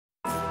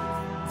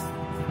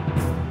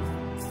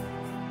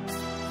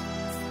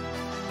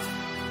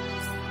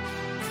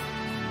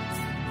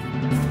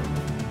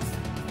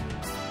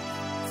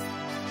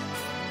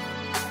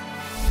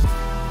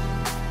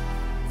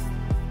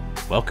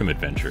Welcome,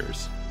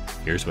 adventurers.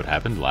 Here's what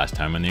happened last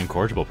time on the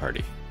Incorrigible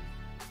party.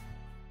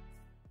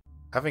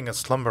 Having a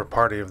slumber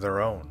party of their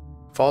own,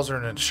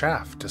 Falzern and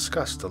Shaft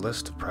discussed a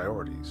list of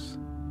priorities.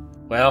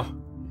 Well,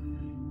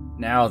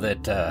 now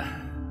that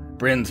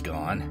Bryn's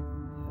gone,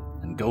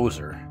 and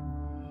Gozer,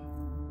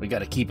 we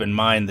gotta keep in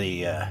mind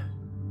the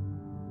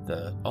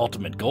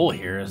ultimate goal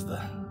here is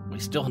we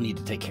still need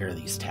to take care of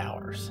these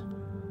towers.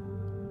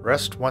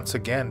 Rest once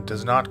again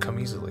does not come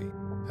easily,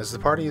 as the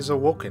party is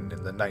awoken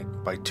in the night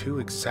by two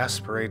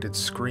exasperated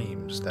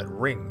screams that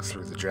ring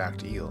through the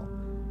jacked eel.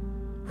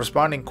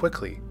 Responding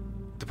quickly,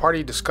 the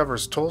party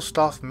discovers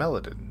Tolstoff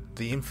Meladin,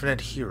 the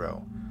infinite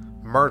hero,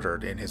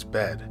 murdered in his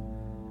bed.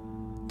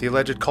 The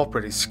alleged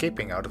culprit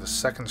escaping out of a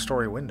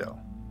second-story window.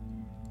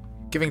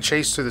 Giving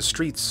chase through the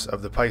streets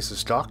of the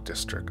Pisces Dock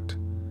District,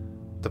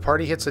 the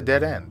party hits a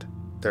dead end,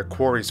 their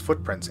quarry's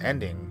footprints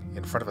ending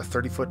in front of a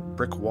 30-foot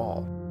brick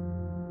wall.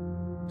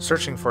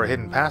 Searching for a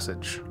hidden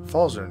passage,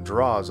 Falzern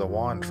draws a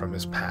wand from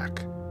his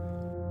pack.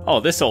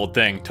 Oh, this old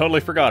thing. Totally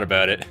forgot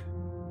about it.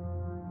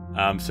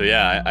 So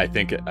yeah, I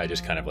think I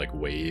just kind of like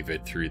wave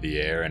it through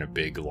the air in a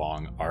big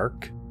long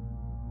arc.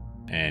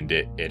 And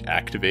it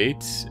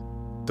activates.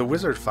 The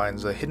wizard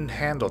finds a hidden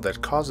handle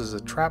that causes a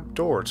trap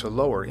door to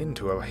lower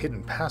into a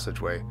hidden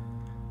passageway.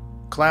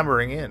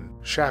 Clambering in,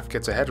 Shaft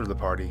gets ahead of the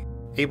party,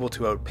 able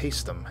to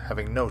outpace them,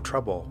 having no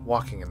trouble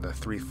walking in the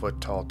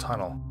 3-foot-tall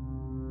tunnel.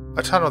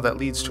 A tunnel that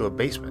leads to a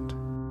basement,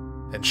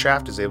 and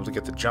Shaft is able to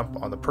get the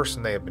jump on the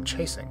person they have been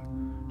chasing,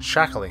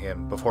 shackling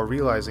him before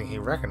realizing he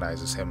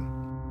recognizes him.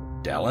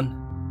 Dallin?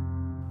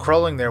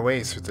 Crawling their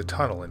way through the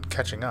tunnel and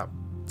catching up,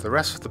 the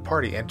rest of the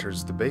party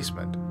enters the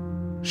basement.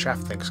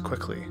 Shaft thinks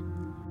quickly.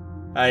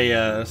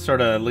 I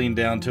sort of lean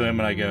down to him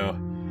and I go,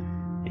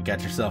 "You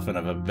got yourself in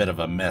a bit of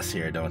a mess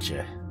here, don't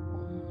you?"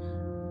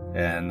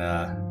 And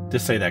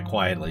just say that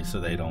quietly so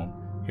they don't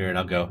hear it.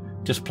 I'll go,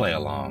 "Just play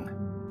along."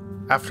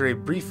 After a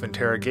brief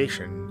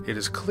interrogation, it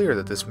is clear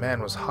that this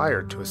man was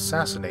hired to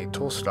assassinate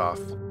Tolstoff.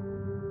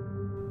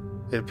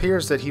 It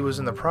appears that he was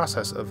in the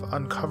process of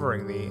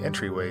uncovering the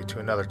entryway to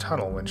another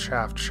tunnel when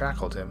Shaft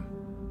shackled him.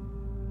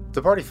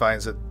 The party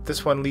finds that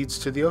this one leads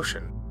to the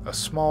ocean. A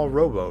small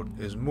rowboat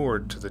is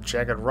moored to the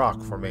jagged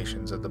rock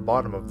formations at the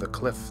bottom of the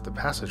cliff the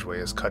passageway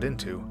is cut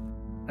into.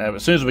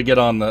 As soon as we get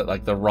on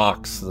the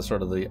rocks, the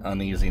sort of the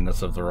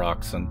uneasiness of the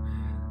rocks, and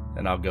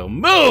I'll go,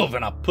 "Move!"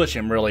 and I'll push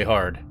him really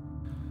hard.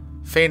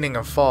 Feigning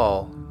a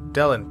fall,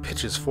 Dellin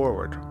pitches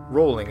forward,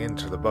 rolling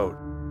into the boat,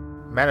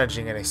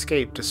 managing an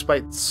escape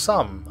despite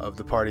some of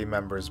the party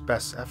members'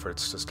 best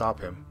efforts to stop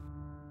him.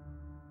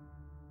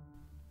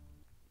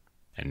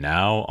 And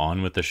now,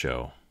 on with the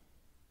show.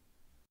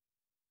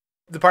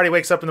 The party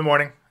wakes up in the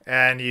morning,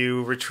 and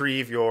you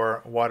retrieve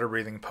your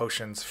water-breathing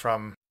potions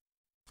from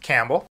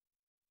Campbell.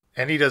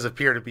 And he does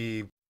appear to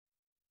be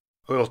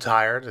a little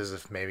tired, as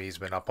if maybe he's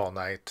been up all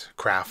night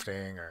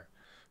crafting or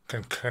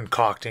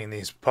concocting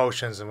these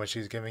potions in which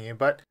he's giving you.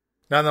 But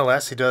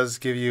nonetheless, he does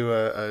give you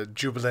a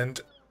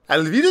jubilant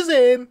 "Auf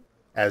Wiedersehen"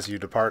 as you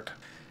depart.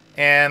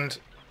 And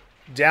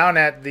down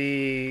at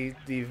the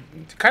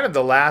kind of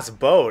the last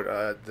boat,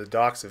 the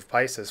docks of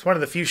Pisces, one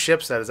of the few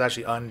ships that is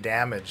actually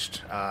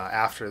undamaged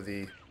after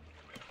the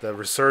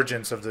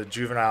resurgence of the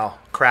juvenile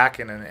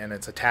Kraken and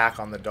its attack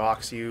on the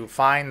docks, you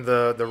find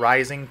the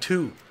Rising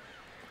 2.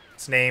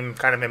 Its name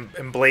kind of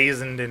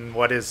emblazoned in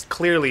what is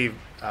clearly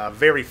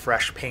very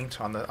fresh paint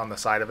on the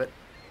side of it.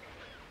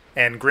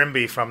 And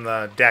Grimby from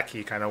the deck,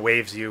 he kind of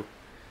waves you,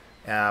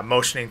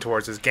 motioning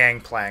towards his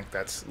gangplank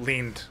that's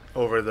leaned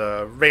over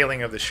the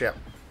railing of the ship,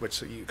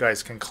 which you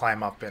guys can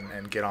climb up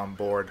and get on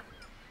board.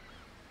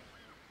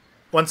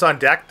 Once on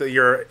deck,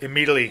 you're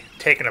immediately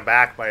taken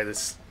aback by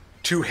this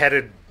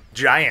two-headed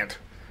giant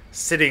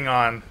sitting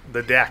on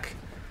the deck.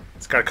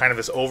 It's got kind of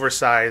this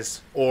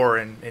oversized oar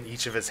in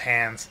each of his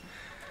hands.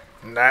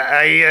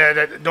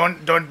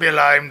 Don't be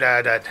alarmed,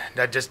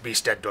 that just be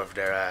Steddorf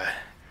there.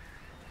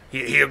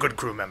 He a good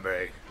crew member.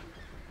 Eh?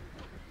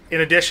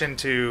 In addition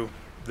to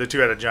the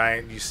two-headed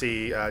giant, you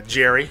see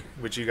Jerry,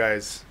 which you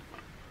guys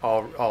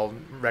all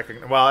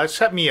recognize. Well,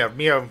 except Mia.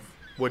 Mia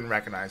wouldn't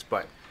recognize,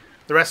 but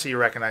the rest of you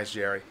recognize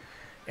Jerry.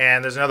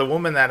 And there's another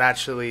woman that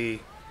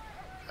actually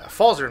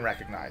Falzern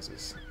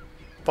recognizes.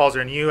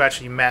 Falzern, you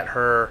actually met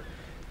her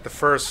the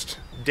first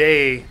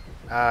day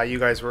you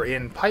guys were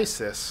in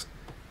Pisces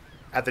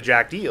at the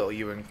Jack Deal,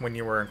 when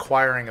you were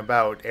inquiring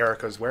about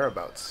Erica's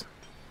whereabouts.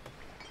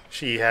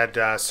 She had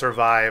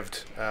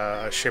survived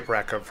a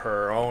shipwreck of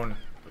her own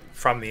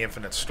from the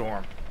Infinite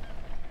Storm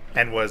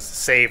and was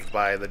saved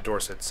by the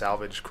Dorset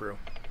salvage crew.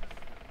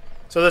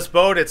 So this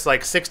boat, it's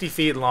like 60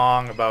 feet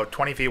long, about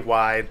 20 feet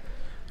wide.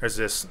 There's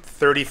this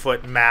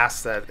 30-foot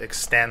mast that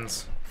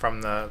extends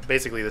from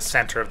basically the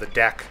center of the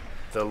deck,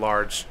 the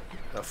large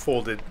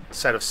folded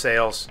set of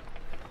sails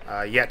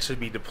yet to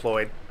be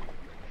deployed.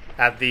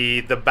 At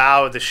the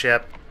bow of the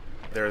ship,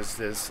 there's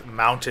this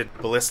mounted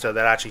ballista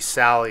that actually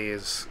Sally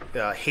is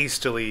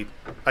hastily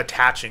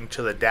attaching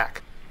to the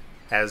deck.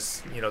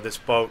 As you know, this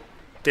boat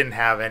didn't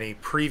have any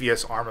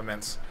previous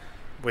armaments.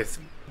 With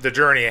the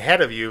journey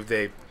ahead of you,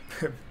 they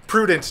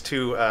prudent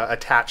to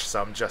attach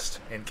some just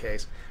in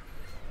case.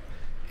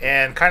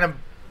 And kind of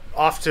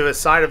off to the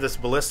side of this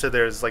ballista,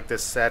 there's like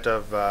this set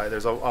of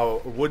there's a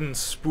wooden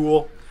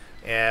spool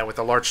and with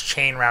a large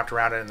chain wrapped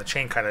around it, and the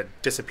chain kind of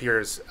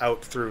disappears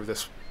out through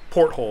this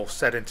porthole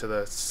set into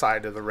the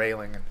side of the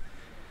railing. And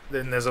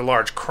then there's a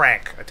large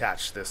crank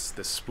attached to this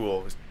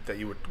spool that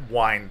you would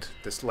wind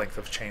this length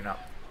of chain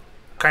up.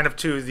 Kind of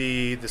to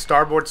the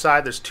starboard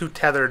side, there's 2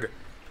 tethered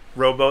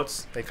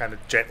rowboats. They kind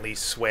of gently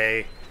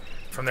sway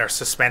from their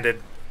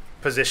suspended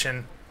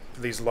position.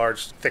 These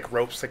large, thick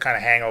ropes that kind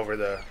of hang over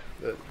the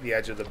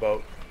edge of the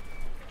boat.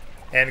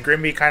 And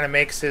Grimby kind of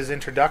makes his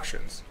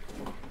introductions.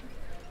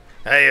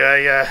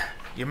 Hey,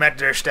 you met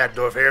der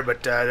Stadtdorf here,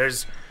 but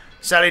there's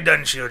Sally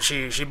Dunshield.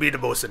 She be the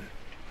bosun.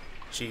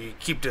 She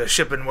keep the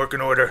ship in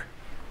working order.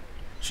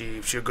 She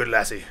a good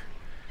lassie.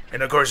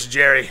 And of course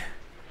Jerry,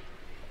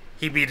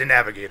 he be the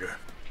navigator.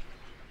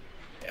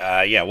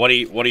 Yeah, what are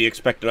you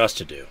expecting us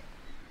to do?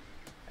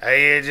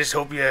 I just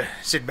hope you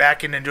sit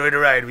back and enjoy the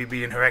ride. We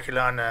be in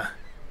Heracleon,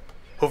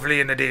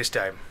 hopefully in a day's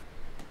time.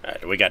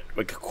 We got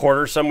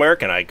quarters somewhere?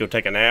 Can I go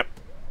take a nap?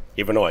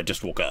 Even though I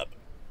just woke up.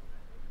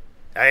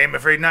 I am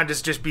afraid not.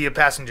 Just be a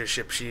passenger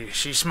ship.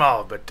 She's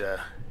small, but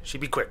she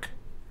be quick.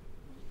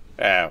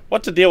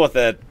 What's the deal with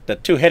the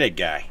 2-headed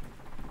guy?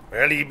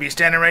 Well, you'd be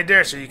standing right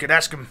there, so you could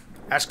ask him.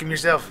 Ask him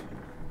yourself.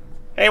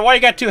 Hey, why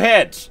you got 2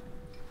 heads?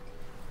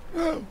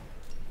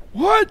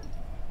 What?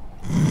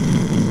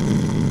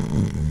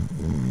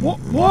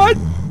 What?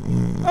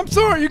 I'm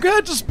sorry, you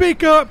got to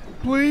speak up,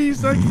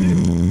 please.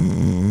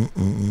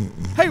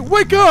 Hey,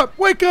 wake up!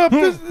 Wake up!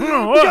 We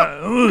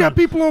got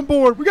people on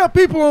board. We got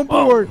people on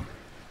board.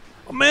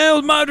 Oh, man, it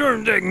was my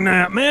turn to take a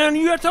nap, man.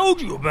 I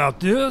told you about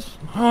this.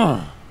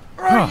 All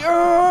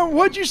right,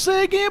 what'd you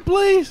say again,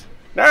 please?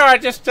 No, I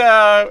just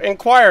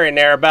inquiring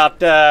there about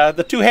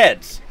the 2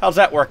 heads. How's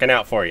that working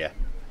out for you?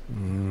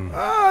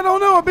 I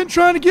don't know. I've been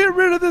trying to get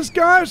rid of this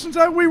guy since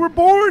we were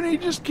born. He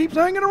just keeps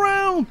hanging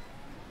around.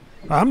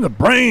 I'm the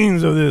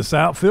brains of this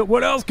outfit.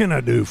 What else can I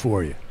do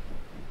for you?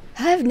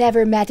 I've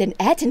never met an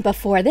Etten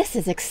before. This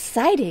is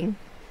exciting.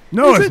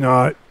 No, it's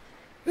not.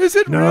 Is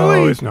it No,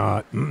 really? it's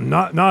not.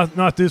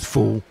 Not this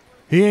fool.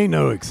 He ain't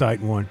no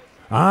exciting one.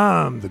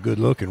 I'm the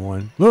good-looking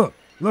one. Look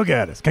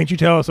at us. Can't you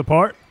tell us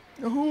apart?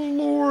 Oh,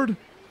 Lord.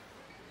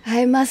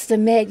 I must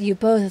admit, you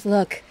both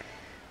look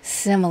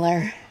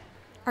similar.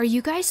 Are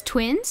you guys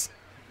twins?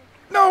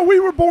 No, we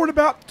were born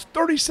about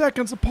 30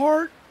 seconds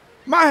apart.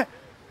 My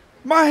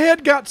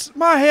head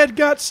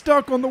got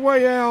stuck on the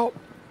way out.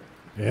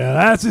 Yeah,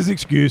 that's his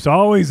excuse.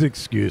 Always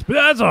excuse. But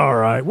that's all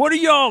right. What are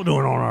y'all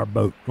doing on our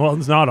boat? Well,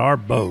 it's not our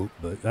boat,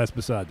 but that's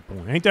beside the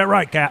point. Ain't that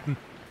right, Captain?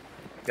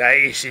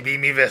 She be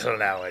me vessel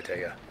now, I tell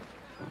you.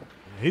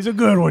 He's a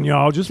good one,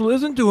 y'all. Just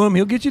listen to him.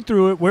 He'll get you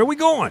through it. Where are we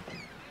going?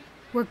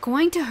 We're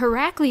going to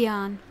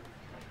Heracleon.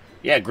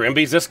 Yeah,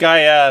 Grimby's this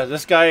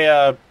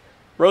guy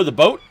rowed the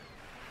boat?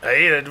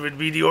 That would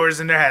be the oars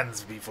in their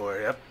hands before,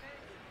 yep.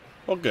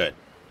 Well, good.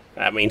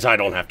 That means I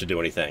don't have to do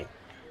anything.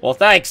 Well,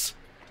 thanks.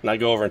 And I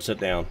go over and sit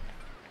down.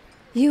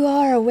 You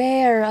are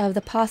aware of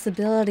the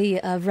possibility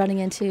of running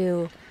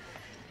into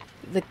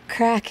the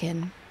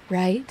Kraken,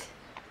 right?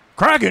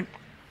 Kraken?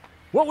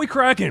 What we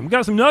cracking? We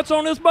got some nuts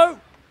on this boat?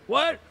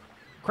 What?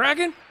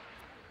 Kraken?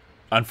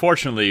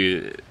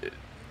 Unfortunately,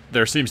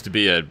 there seems to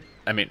be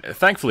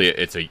thankfully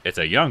it's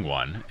a young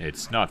one.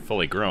 It's not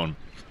fully grown.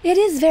 It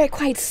is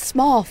quite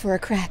small for a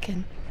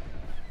Kraken.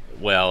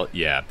 Well,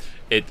 yeah.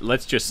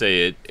 Let's just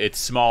say it's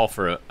small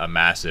for a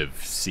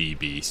massive sea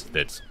beast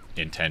that's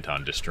intent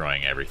on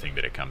destroying everything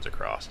that it comes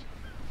across.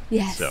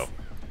 Yes. So.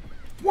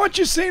 Once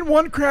you seen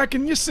one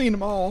Kraken, you seen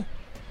them all.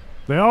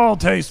 They all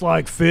taste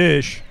like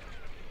fish.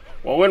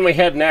 Well, when we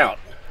heading out?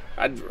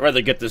 I'd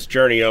rather get this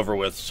journey over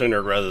with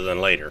sooner rather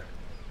than later.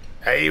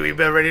 Hey, we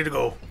better ready to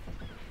go.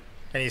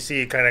 And you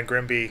see kind of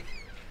Grimby,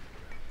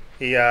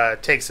 he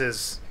takes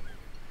his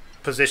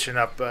position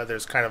up.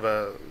 There's kind of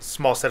a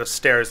small set of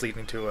stairs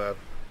leading to a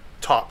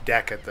top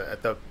deck at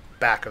the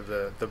back of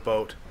the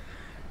boat.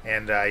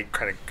 And he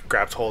kind of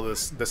grabs hold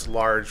of this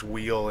large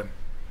wheel and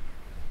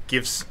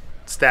gives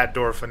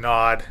Stadtdorf a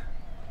nod,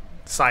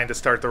 sign to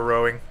start the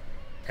rowing,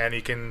 and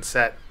you can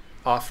set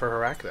off for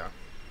Heracleon.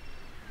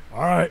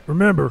 All right,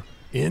 remember,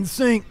 in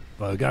sync.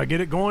 But I gotta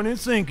get it going in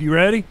sync. You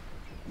ready?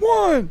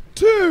 1,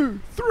 2,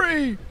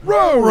 3,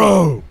 row!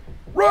 Row!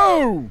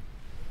 Row!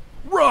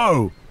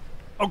 Row!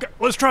 Okay,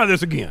 let's try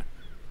this again.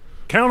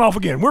 Count off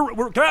again.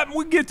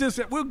 We get this.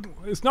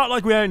 It's not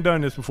like we hadn't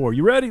done this before.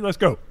 You ready? Let's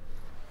go.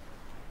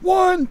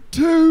 1,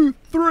 2,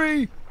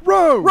 3,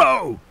 row!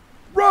 Row!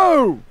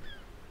 Row!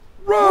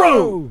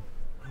 Row!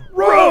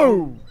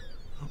 Row!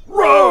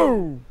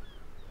 Row!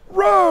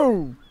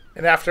 Row!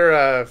 And after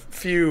a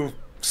few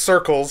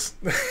circles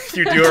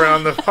you do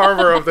around the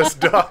harbor of this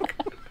dock,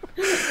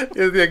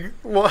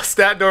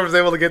 Statdorf is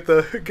able to get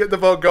the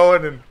boat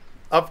going and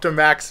up to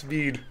max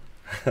speed.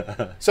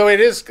 So it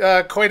is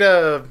quite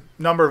a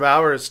number of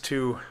hours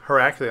to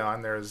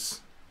Heracleon.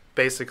 There's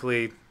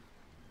basically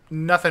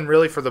nothing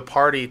really for the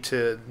party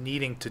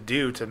needing to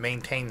do to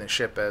maintain the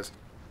ship as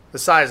the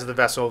size of the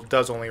vessel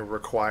does only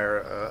require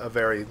a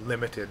very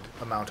limited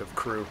amount of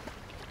crew.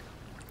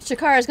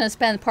 Shakara's going to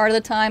spend part of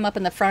the time up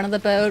in the front of the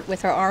boat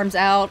with her arms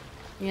out,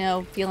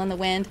 feeling the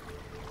wind,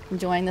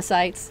 enjoying the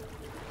sights.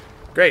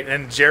 Great,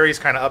 and Jerry's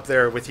kind of up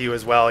there with you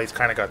as well. He's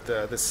kind of got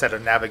the set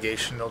of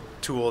navigational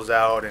tools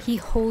out. And He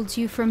holds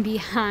you from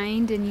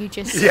behind and you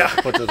just... yeah,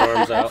 Puts his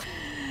arms out.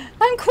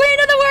 I'm queen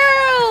of the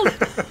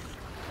world!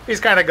 he's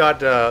kind of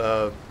got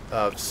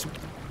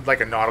like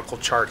a nautical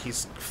chart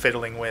he's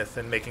fiddling with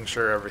and making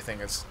sure everything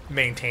is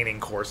maintaining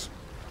course.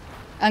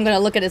 I'm going to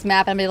look at his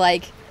map and be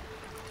like,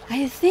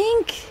 I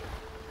think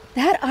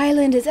that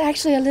island is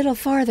actually a little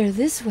farther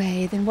this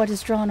way than what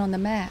is drawn on the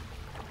map.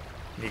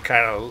 He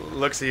kind of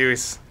looks at you.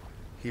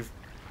 He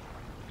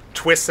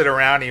twists it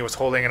around. He was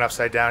holding it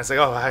upside down. He's like,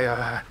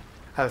 "Oh,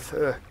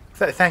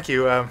 thank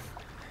you.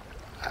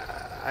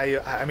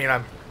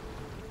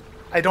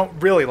 I don't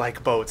really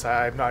like boats.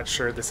 I'm not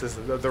sure this is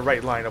the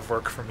right line of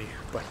work for me.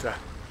 But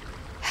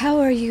How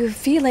are you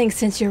feeling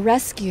since your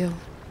rescue?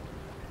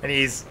 and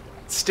he's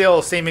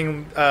still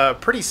seeming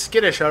pretty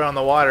skittish out on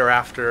the water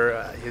after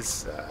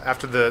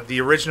after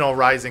the original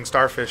rising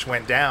starfish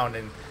went down,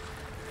 and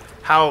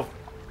how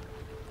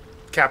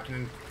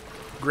Captain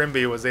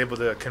Grimby was able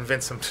to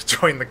convince him to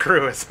join the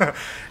crew is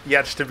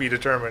yet to be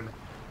determined.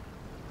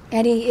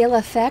 Any ill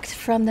effect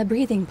from the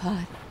breathing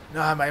pod?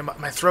 No,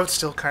 my throat's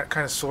still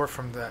kind of sore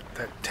from that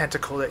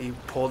tentacle that you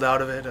pulled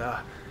out of it,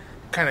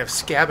 kind of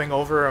scabbing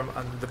over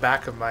on the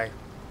back of my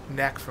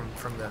neck from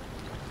the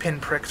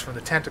pinpricks from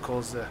the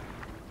tentacles.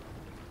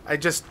 I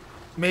just,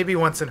 maybe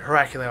once in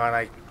Heracleon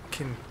I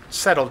can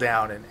settle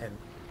down and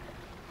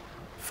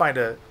find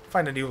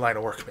a new line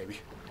of work, maybe.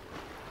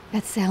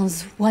 That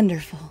sounds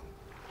wonderful.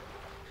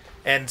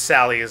 And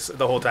Sally is,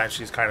 the whole time,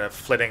 she's kind of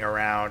flitting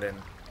around, and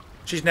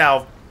she's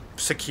now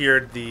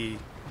secured the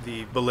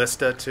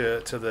ballista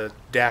to the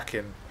deck,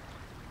 and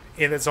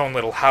in its own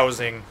little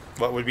housing,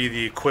 what would be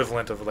the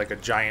equivalent of like a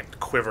giant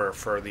quiver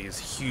for these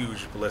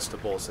huge ballista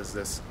bolts is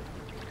this.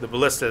 The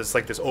ballista is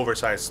like this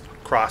oversized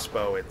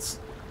crossbow. It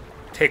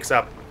takes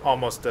up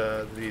almost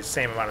the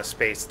same amount of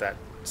space that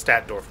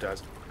Statdorf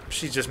does.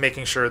 She's just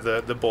making sure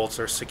the bolts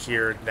are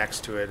secured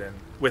next to it and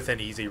within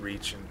easy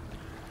reach, and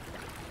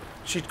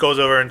she goes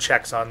over and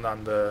checks on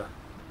the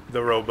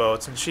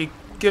rowboats, and she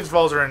gives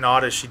Valzer a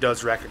nod as she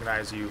does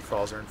recognize you,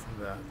 Valzer,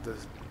 from the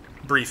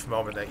brief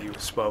moment that you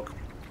spoke.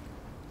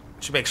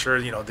 She makes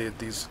sure,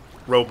 these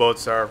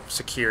rowboats are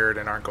secured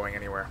and aren't going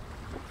anywhere.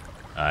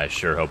 I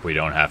sure hope we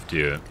don't have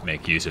to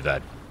make use of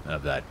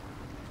that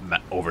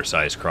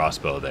oversized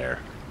crossbow there.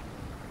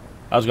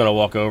 I was going to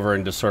walk over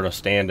and just sort of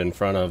stand in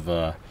front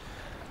of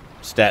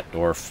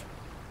Statdorf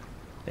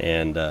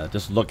and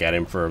just look at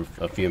him for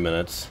a few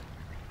minutes.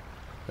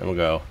 And we'll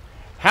go,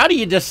 how do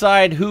you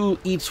decide who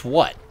eats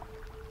what?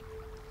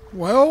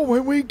 Well,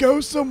 when we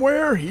go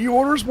somewhere, he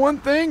orders one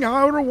thing,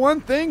 I order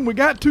one thing. We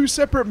got two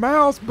separate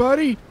mouths,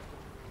 buddy.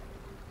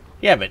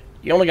 Yeah, but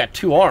you only got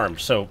two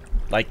arms, so,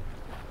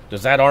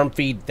 does that arm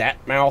feed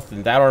that mouth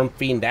and that arm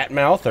feed that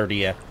mouth, or do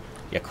you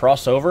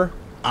cross over?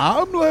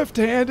 I'm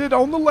left-handed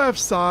on the left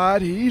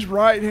side. He's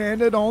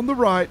right-handed on the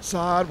right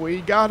side.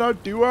 We gotta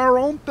do our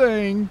own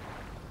thing.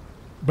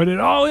 But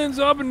it all ends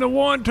up in the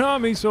one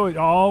tummy, so it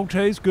all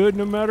tastes good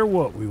no matter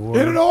what we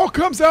order. And it all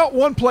comes out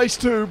one place,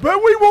 too.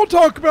 But we won't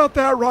talk about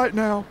that right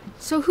now.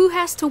 So who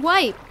has to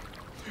wipe?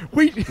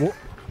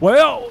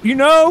 Well,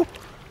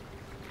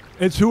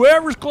 it's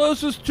whoever's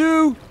closest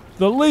to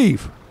the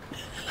leaf.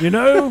 You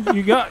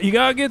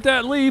gotta get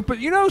that leaf. But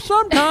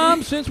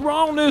sometimes since we're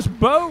on this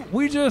boat,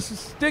 we just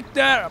stick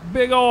that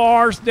big old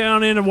arse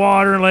down in the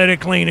water and let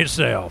it clean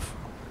itself.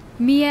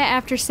 Mia,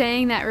 after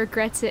saying that,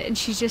 regrets it, and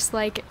she's just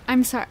like,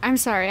 I'm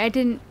sorry, I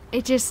didn't,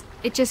 it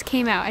just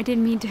came out. I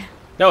didn't mean to.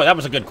 No, that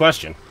was a good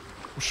question.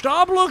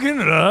 Stop looking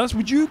at us.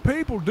 Would you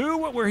people do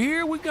what we're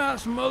here? We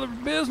got some other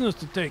business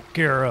to take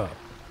care of.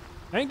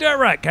 Ain't that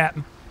right,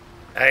 Captain?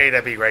 Hey,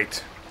 that'd be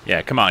great.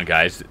 Yeah, come on,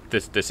 guys.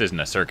 This isn't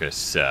a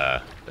circus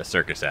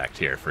act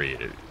here for you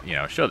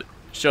to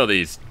show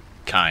these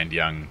kind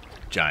young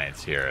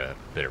giants here a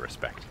bit of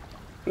respect.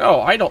 No,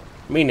 I don't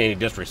mean any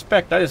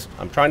disrespect.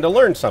 I'm trying to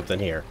learn something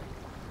here.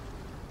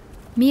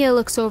 Mia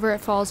looks over at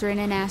Falzarin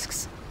and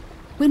asks,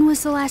 when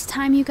was the last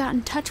time you got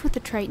in touch with the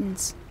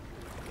Tritons?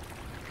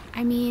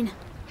 I mean,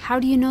 how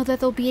do you know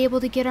that they'll be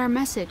able to get our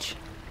message?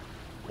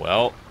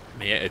 Well,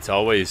 I've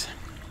always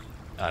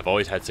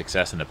had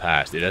success in the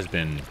past. It has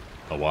been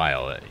a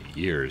while,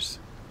 years,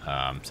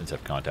 since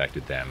I've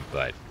contacted them,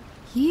 but...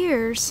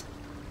 Years?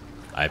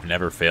 I've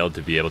never failed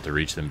to be able to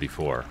reach them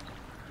before.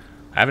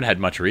 I haven't had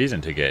much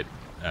reason to get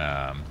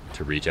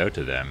to reach out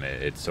to them.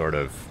 It's sort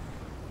of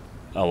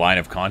a line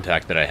of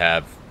contact that I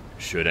have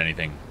should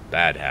anything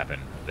bad happen,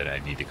 that I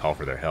need to call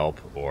for their help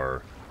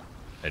or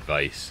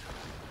advice.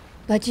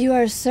 But you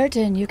are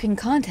certain you can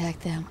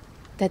contact them,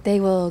 that they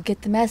will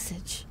get the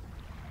message?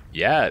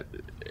 Yeah,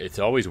 it's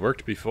always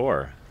worked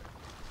before.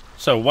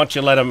 So once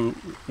you let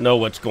them know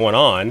what's going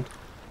on,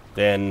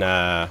 then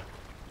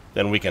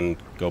we can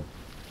go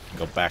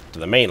back to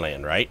the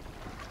mainland, right?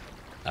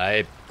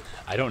 I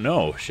I don't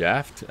know,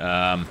 Shaft.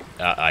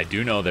 I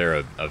do know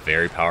they're a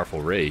very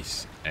powerful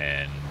race,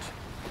 and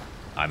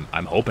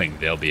I'm hoping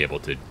they'll be able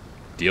to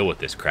deal with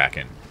this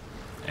Kraken.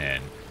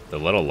 And the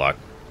little luck,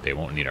 they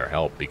won't need our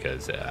help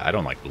because I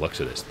don't like the looks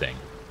of this thing.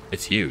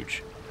 It's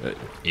huge,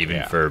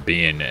 even for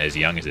being as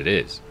young as it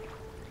is.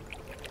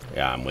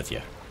 Yeah, I'm with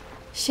you.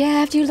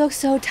 Shaft, you look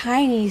so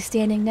tiny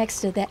standing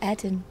next to the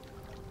Etten.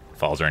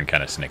 Falzarin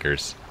kind of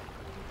snickers.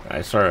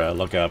 I sort of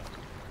look up.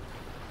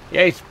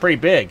 Yeah, he's pretty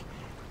big.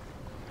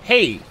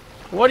 Hey,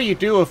 what do you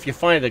do if you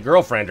find a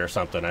girlfriend or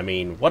something? I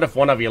mean, what if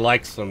one of you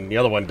likes and the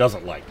other one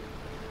doesn't like?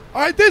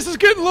 All right, this is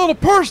getting a little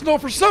personal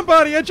for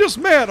somebody I just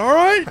met, all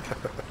right?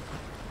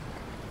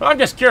 I'm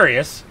just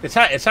curious. It's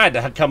had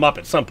to come up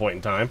at some point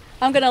in time.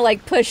 I'm gonna,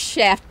 like, push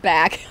Shaft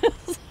back.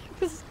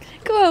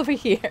 Go over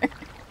here.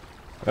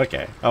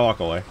 Okay, I'll walk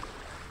away.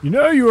 You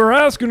know, you were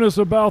asking us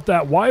about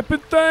that wiping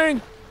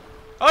thing?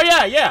 Oh,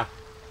 yeah.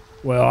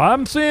 Well,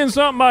 I'm seeing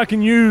something I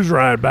can use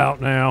right about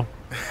now.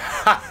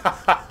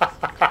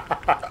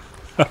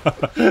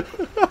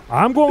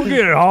 I'm going to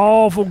get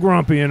awful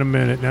grumpy in a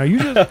minute. Now, you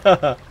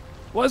just...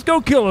 Let's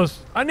go kill us.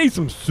 I need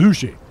some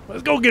sushi.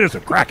 Let's go get us a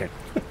Kraken.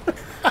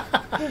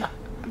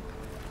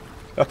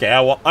 Okay,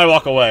 I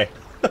walk away.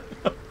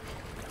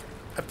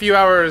 A few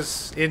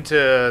hours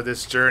into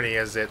this journey,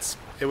 as it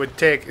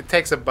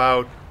takes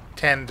about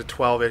 10 to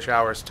 12-ish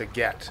hours to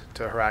get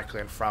to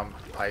Heracleon from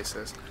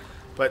Pisces.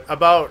 But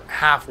about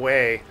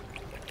halfway,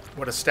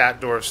 one of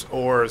Statdorf's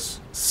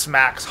oars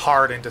smacks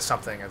hard into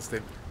something as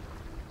they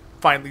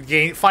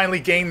finally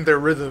gained their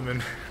rhythm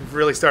and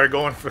really started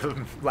going for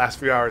the last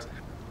few hours.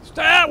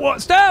 Stat,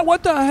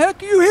 what the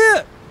heck you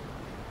hit?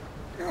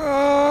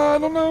 I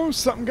don't know.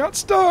 Something got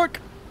stuck.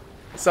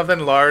 Something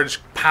large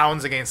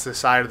pounds against the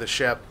side of the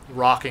ship,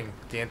 rocking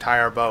the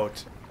entire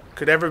boat.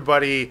 Could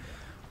everybody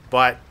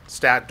but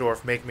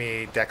Statdorf make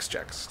me dex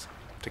checks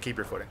to keep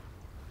your footing?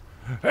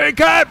 Hey,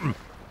 Captain.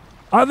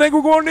 I think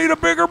we're going to need a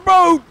bigger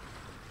boat.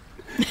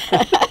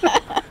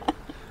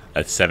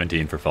 That's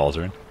 17 for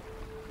Falzarin.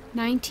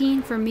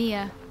 19 for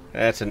Mia.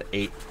 That's an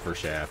 8 for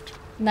Shaft.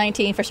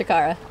 19 for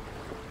Shakara.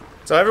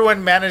 So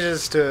everyone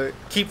manages to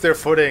keep their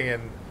footing,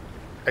 and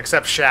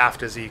except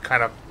Shaft, as he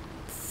kind of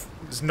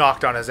is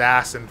knocked on his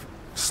ass and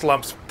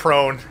slumps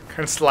prone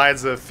and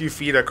slides a few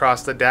feet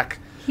across the deck.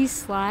 He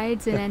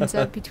slides and ends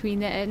up between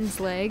the Etten's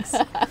legs.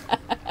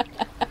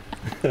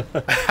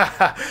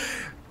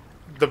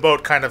 The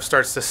boat kind of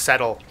starts to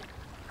settle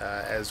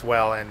as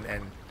well,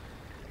 and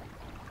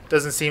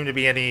doesn't seem to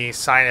be any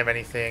sign of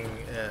anything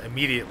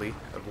immediately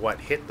of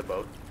what hit the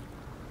boat.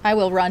 I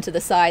will run to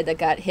the side that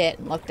got hit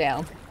and look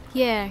down.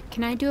 Yeah,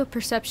 can I do a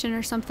perception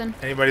or something?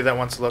 Anybody that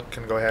wants to look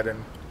can go ahead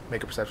and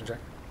make a perception check.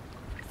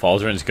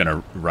 Falzarin's going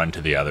to run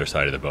to the other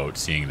side of the boat,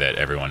 seeing that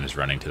everyone is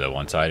running to the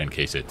one side in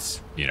case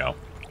it's,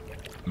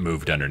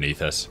 moved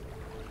underneath us.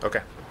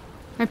 Okay.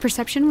 My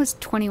perception was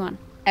 21.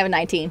 I have a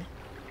 19.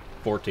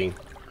 14.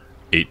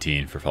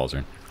 18 for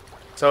Falzarin.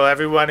 So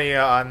everybody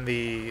on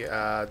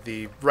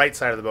the right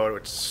side of the boat,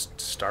 which is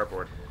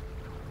starboard.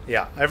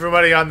 Yeah,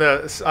 everybody on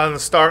the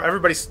star.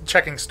 Everybody's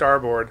checking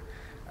starboard.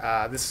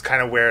 This is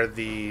kind of where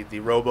the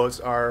rowboats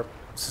are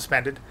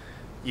suspended.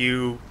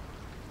 You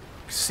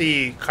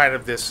see kind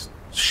of this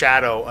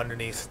shadow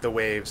underneath the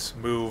waves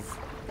move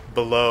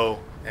below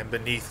and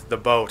beneath the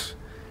boat,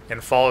 and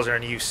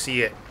Falzarin, you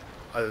see it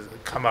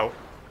come out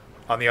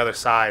on the other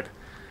side,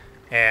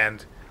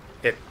 and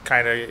it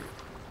kind of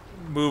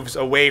moves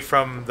away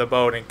from the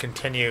boat and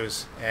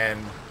continues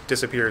and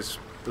disappears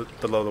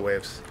below the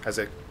waves as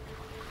it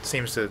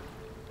seems to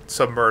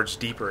submerge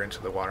deeper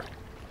into the water.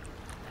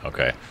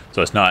 Okay,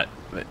 so it's not...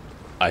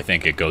 I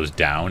think it goes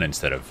down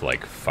instead of,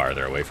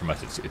 farther away from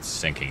us. It's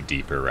sinking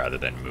deeper rather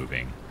than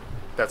moving.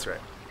 That's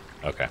right.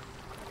 Okay.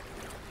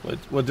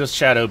 Would this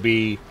shadow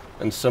be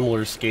on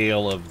similar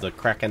scale of the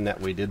Kraken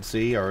that we did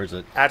see, or is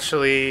it...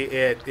 Actually,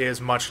 it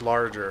is much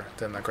larger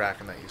than the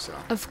Kraken that you saw.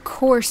 Of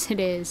course it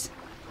is.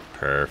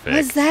 Perfect.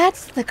 Was that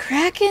the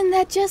Kraken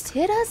that just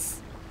hit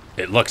us?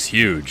 It looks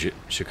huge,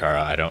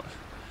 Shakara.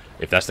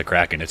 If that's the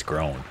Kraken, it's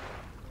grown.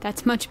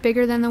 That's much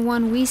bigger than the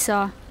one we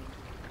saw.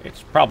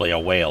 It's probably a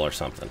whale or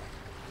something.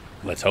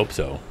 Let's hope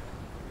so.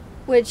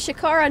 Would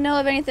Shakara know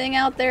of anything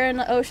out there in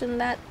the ocean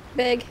that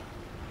big,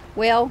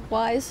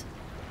 whale-wise?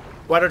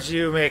 Why don't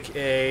you make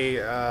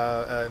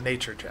a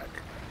nature check?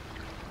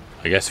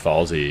 I guess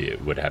Falsey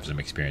would have some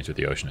experience with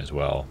the ocean as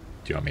well.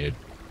 Do you want me to...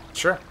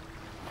 Sure.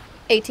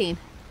 18.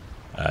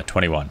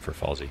 21 for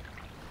Falsey.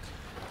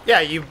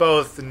 Yeah, you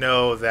both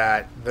know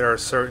that there are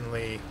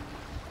certainly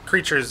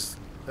creatures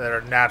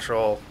that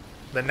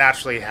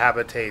naturally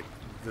habitate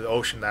the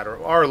ocean that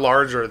are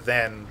larger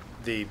than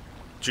the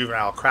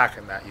juvenile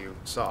Kraken that you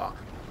saw.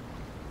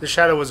 The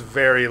shadow was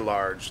very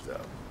large, though.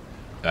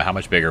 How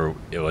much bigger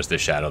was the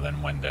shadow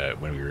than when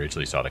we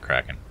originally saw the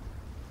Kraken?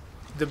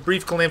 The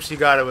brief glimpse you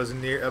got, it was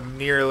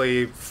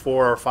nearly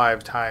 4 or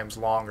 5 times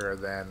longer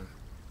than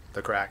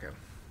the Kraken.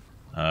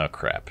 Oh,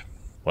 crap.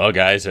 Well,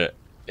 guys,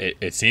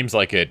 it seems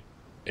like it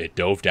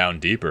dove down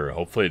deeper.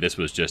 Hopefully this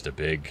was just a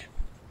big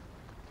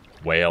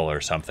whale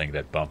or something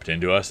that bumped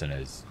into us and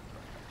is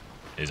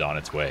is on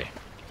its way.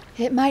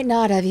 It might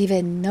not have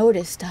even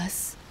noticed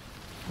us.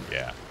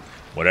 Yeah.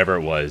 Whatever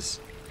it was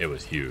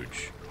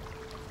huge.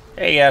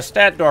 Hey,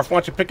 Statdorf, why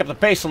don't you pick up the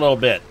pace a little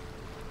bit?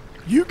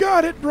 You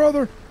got it,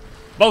 brother.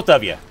 Both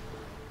of you.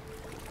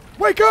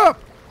 Wake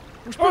up!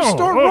 We're supposed to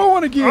start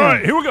rolling again. All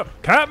right, here we go.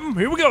 Captain,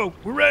 here we go.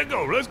 We're ready to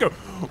go. Let's go.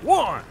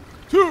 1,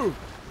 2,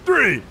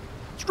 3.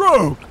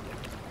 Stroke.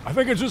 I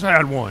think I just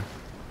had one.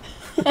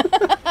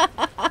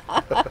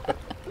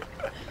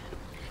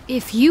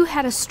 If you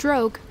had a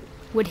stroke,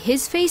 would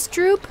his face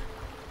droop?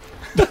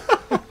 Does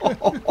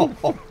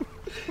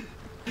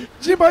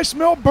anybody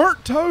smell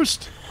burnt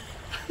toast?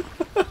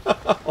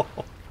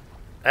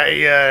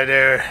 Hey,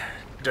 there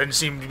doesn't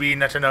seem to be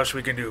nothing else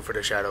we can do for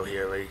the shadow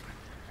here. We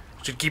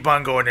should keep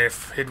on going.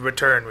 If in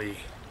return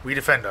we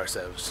defend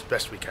ourselves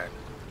best we can.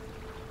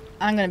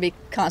 I'm going to be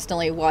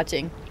constantly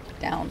watching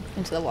down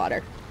into the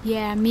water.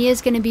 Yeah,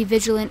 Mia's gonna be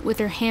vigilant with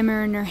her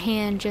hammer in her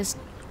hand, just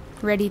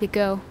ready to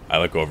go. I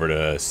look over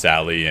to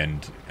Sally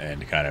and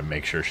kind of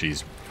make sure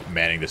she's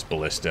manning this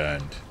ballista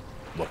and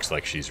looks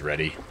like she's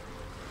ready.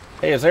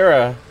 Hey, is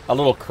there a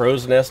little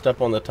crow's nest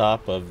up on the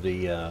top of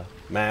the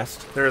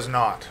mast? There is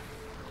not.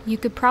 You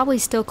could probably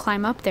still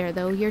climb up there,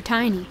 though. You're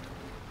tiny.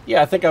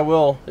 Yeah, I think I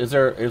will. Is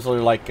there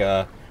like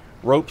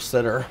ropes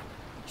that are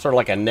sort of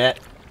like a net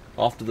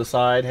off to the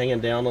side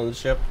hanging down on the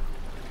ship?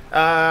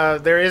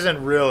 There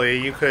isn't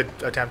really. You could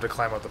attempt to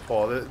climb up the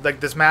pole. Like,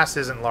 this mast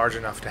isn't large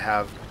enough to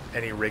have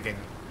any rigging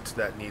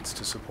that needs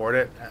to support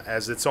it,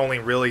 as it's only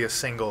really a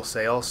single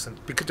sail,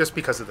 just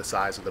because of the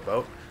size of the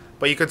boat.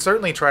 But you could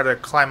certainly try to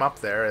climb up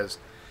there, as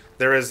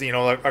there is,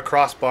 a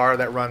crossbar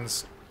that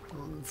runs,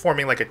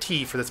 forming like a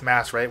T for this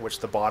mast, right, which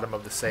the bottom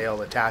of the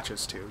sail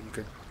attaches to.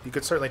 You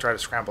could certainly try to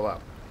scramble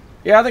up.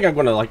 Yeah, I think I'm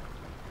gonna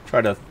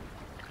try to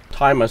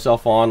tie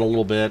myself on a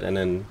little bit and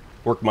then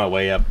work my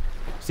way up.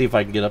 See if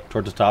I can get up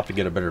towards the top to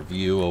get a better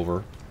view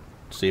over.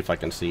 See if I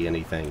can see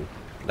anything,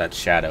 that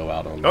shadow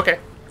out on. Okay.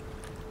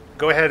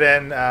 Go ahead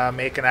and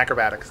make an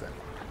acrobatics then.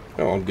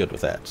 Oh, I'm good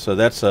with that. So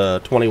that's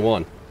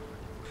 21.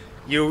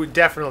 You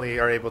definitely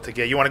are able to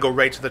get. You want to go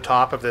right to the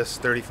top of this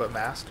 30-foot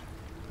mast?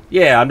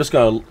 Yeah, I'm just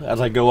gonna, as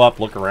I go up,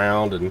 look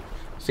around and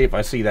see if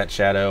I see that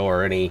shadow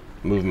or any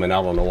movement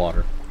out on the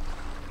water.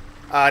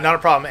 Not a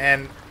problem.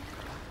 And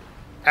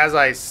as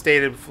I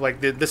stated,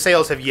 the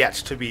sails have yet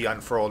to be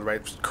unfurled,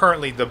 right?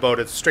 Currently, the boat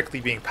is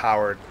strictly being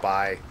powered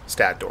by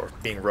Statdorf,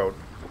 being rowed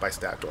by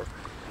Statdorf.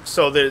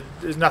 So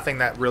there's nothing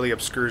that really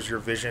obscures your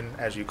vision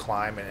as you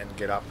climb and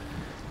get up.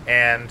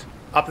 And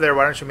up there,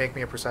 why don't you make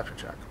me a perception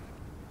check?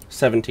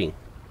 17.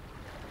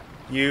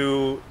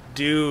 You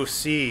do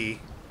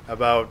see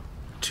about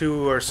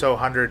 200 or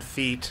so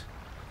feet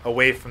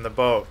away from the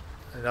boat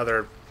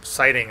another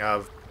sighting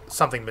of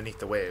something beneath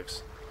the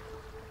waves.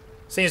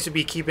 Seems to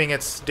be keeping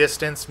its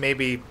distance,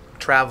 maybe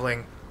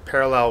traveling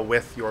parallel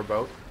with your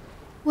boat.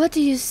 What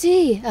do you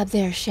see up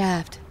there,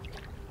 Shaft?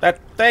 That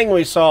thing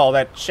we saw,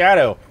 that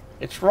shadow,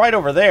 it's right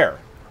over there.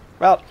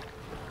 About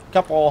a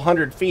couple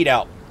 100 feet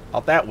out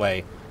that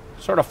way.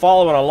 Sort of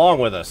following along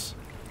with us.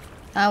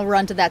 I'll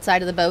run to that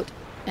side of the boat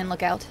and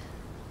look out.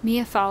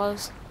 Mia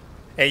follows.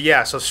 And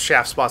yeah, so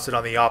Shaft spots it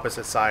on the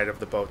opposite side of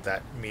the boat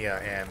that Mia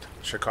and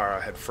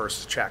Shakara had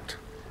first checked.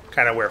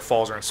 Kind of where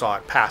Falzarin saw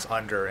it pass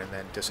under and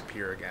then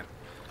disappear again.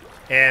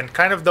 And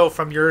kind of, though,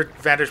 from your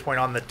vantage point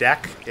on the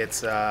deck,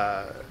 it's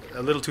a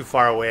little too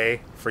far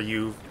away for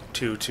you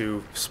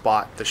to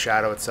spot the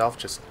shadow itself.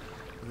 Just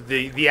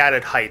the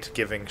added height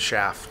giving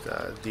Shaft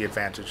the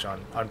advantage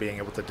on being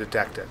able to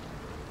detect it.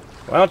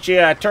 Why don't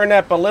you turn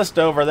that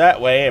ballista over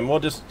that way and we'll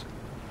just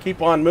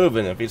keep on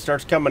moving. If he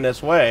starts coming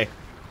this way,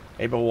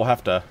 maybe we'll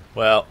have to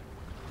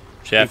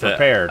Shaft, be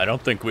prepared. I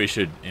don't think we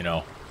should,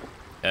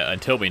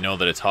 until we know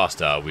that it's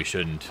hostile, we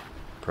shouldn't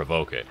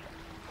provoke it.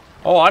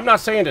 Oh, I'm not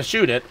saying to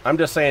shoot it. I'm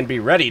just saying be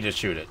ready to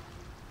shoot it.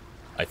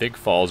 I think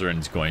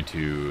Falzarin's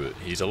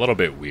he's a little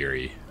bit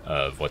weary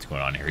of what's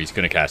going on here. He's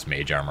going to cast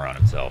Mage Armor on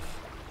himself.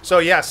 So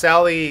yeah,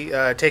 Sally,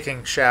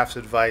 taking Shaft's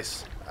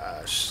advice,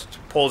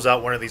 pulls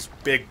out one of these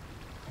big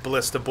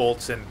ballista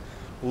bolts and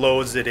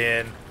loads it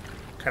in,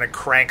 kind of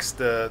cranks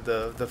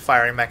the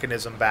firing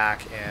mechanism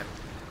back and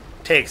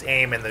takes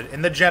aim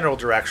in the general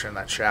direction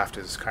that Shaft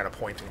is kind of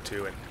pointing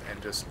to,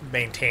 and just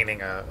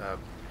maintaining a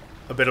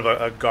bit of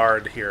a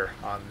guard here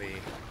on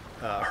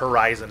the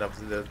horizon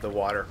of the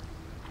water.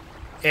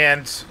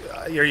 And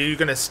are you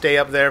going to stay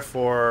up there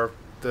for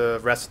the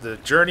rest of the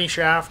journey,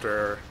 Shaft,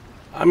 or?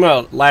 I'm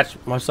going to latch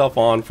myself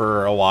on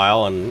for a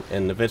while, and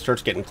if it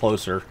starts getting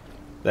closer,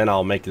 then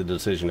I'll make the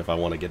decision if I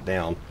want to get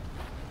down.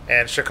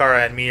 And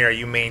Shakara and Mia, are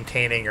you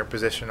maintaining your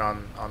position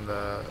on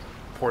the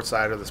port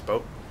side of this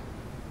boat?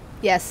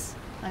 Yes,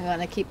 I'm going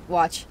to keep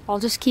watch. I'll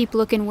just keep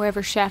looking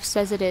wherever Shaft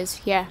says it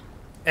is, yeah.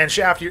 And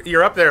Shaft,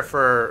 you're up there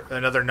for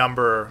another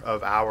number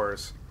of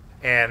hours,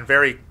 and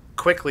very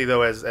quickly,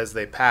 though, as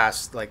they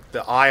pass,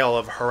 the Isle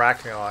of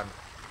Heracleon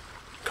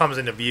comes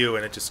into view,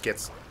 and it just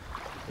gets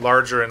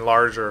larger and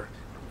larger,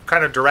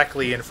 kind of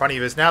directly in front of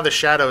you. As now the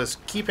shadow is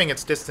keeping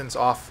its distance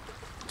off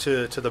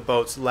to the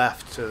boat's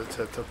left,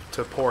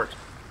 to port,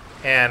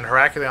 and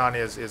Heracleon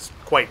is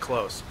quite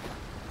close.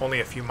 only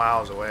a few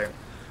miles away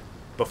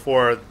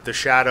before the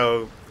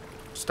shadow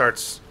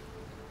starts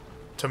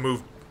to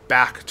move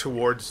back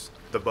towards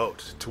the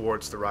boat,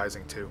 towards the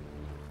Rising 2.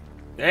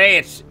 Hey,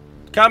 it's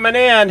coming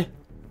in.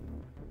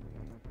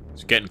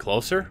 It's getting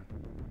closer.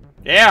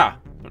 Yeah,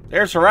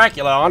 there's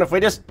Heracleon. If we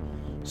just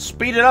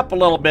speed it up a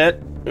little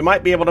bit, we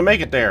might be able to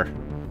make it there.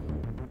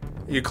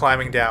 Are you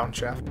climbing down,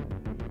 Shaft?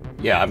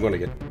 Yeah, I'm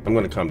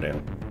gonna come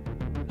down.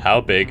 How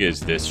big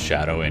is this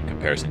shadow in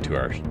comparison to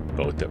our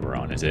boat that we're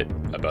on? Is it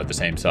about the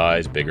same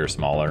size, bigger,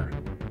 smaller?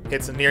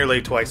 It's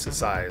nearly twice the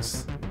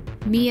size.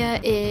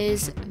 Mia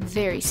is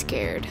very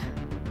scared,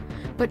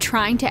 but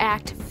trying to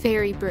act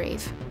very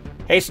brave.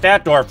 Hey,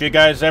 Statdorf, you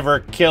guys ever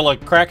kill a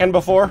kraken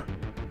before?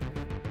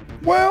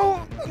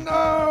 Well,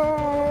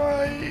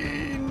 no,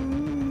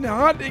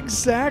 not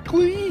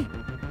exactly.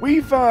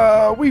 We've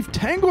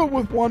tangled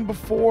with one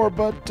before,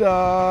 but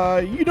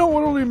you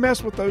don't really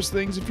mess with those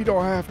things if you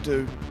don't have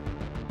to.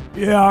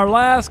 Yeah, our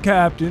last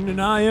captain,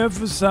 and I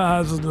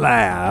emphasize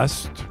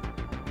last,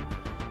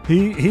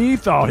 he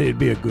thought it'd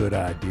be a good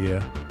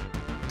idea.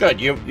 Good,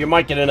 you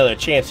might get another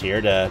chance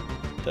here to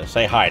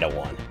say hi to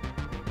one.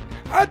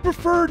 I'd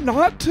prefer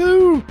not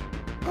to.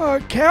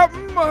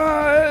 Captain,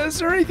 is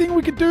there anything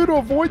we could do to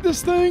avoid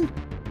this thing?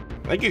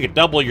 I think you could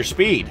double your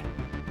speed.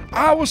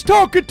 I was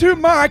talking to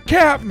my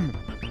captain.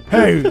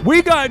 Hey,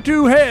 we got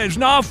 2 heads,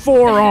 not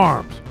 4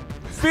 arms.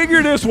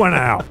 Figure this one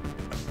out.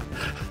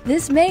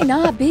 This may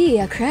not be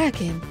a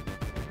kraken.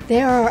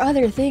 There are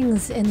other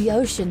things in the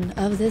ocean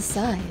of this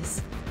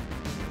size.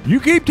 You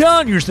keep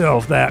telling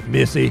yourself that,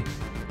 Missy.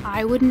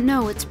 I wouldn't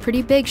know. It's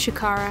pretty big,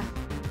 Shakara.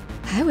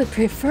 I would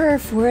prefer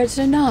for it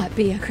to not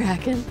be a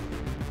kraken.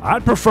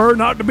 I'd prefer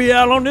not to be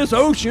out on this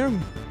ocean,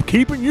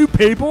 keeping you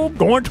people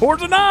going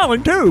towards an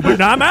island too,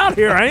 but I'm out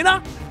here, ain't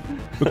I?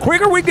 The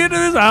quicker we get to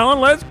this island,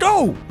 let's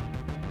go.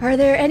 Are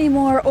there any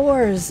more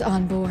oars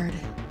on board?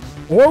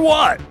 Or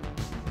what?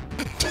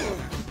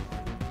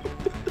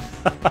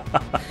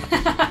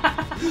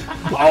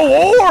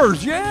 Oh,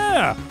 oars,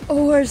 yeah.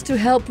 Oars to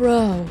help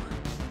row.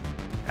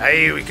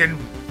 Hey, we can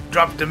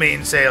drop the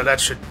mainsail. That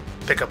should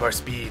pick up our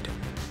speed.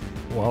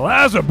 Well,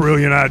 that's a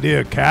brilliant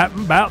idea,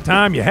 Captain. About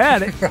time you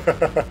had it.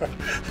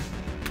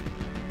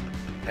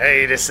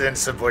 Hey, this is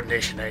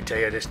insubordination. I tell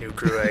you, this new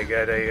crew I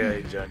got,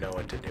 I don't know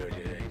what to do.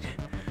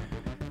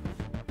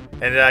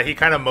 And he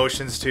kind of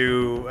motions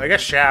to, I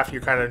guess, Shaft.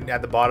 You're kind of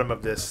at the bottom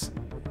of this.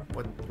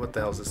 What the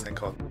hell is this thing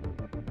called?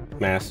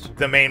 Mast.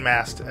 The main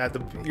mast.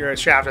 You're at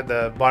Shaft at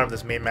the bottom of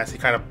this main mast. He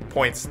kind of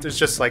points. There's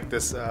just like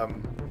this.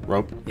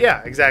 Rope.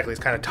 Yeah, exactly.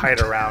 It's kind of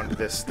tied around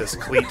this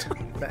cleat.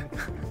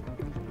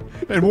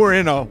 And we're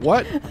in a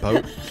what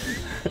boat?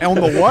 On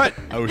the what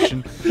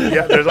ocean?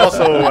 Yeah, there's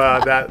also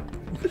that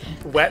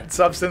wet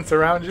substance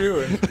around you.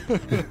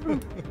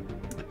 And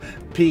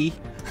Pee.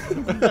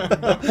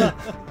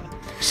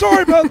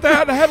 Sorry about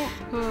that. I had.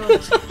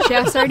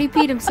 Shaft's already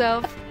peed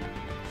himself.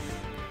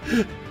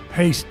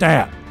 Hey,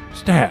 Stat.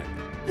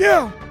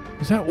 Yeah.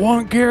 Is that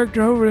one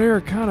character over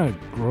there kind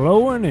of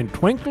glowing and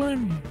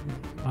twinkling?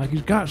 Like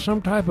he's got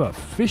some type of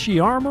fishy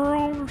armor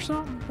on or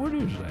something? What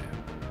is that?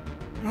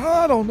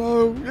 I don't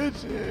know.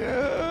 It's.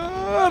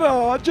 I don't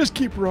know. Just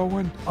keep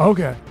rowing.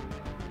 Okay.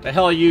 The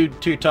hell are you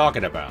two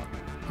talking about?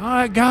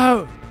 That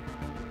guy.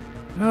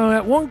 No,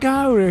 that one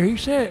guy over there, he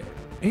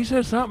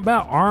said something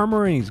about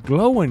armor and he's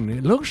glowing.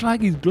 It looks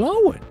like he's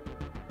glowing.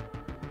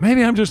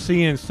 Maybe I'm just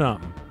seeing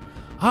something.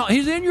 Oh,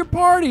 he's in your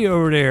party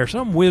over there.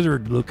 Some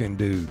wizard-looking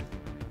dude.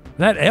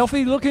 That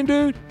elfy-looking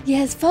dude?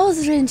 Yes,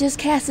 Falzarin just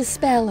cast a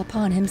spell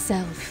upon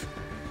himself.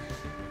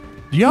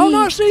 Do y'all He-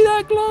 not see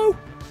that glow?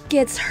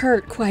 Gets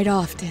hurt quite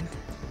often.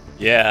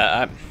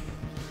 Yeah,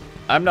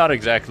 I'm not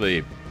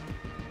exactly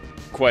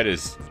quite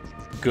as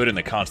good in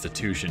the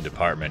Constitution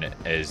department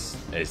as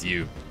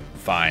you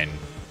fine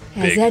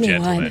As big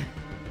anyone. gentlemen.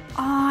 Oh,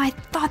 I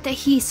thought that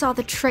he saw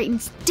the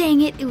Tritons.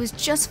 Dang it, it was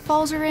just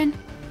Falzarin.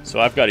 So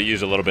I've got to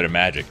use a little bit of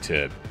magic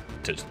to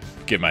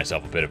give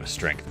myself a bit of a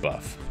strength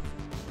buff.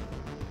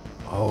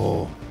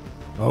 Oh,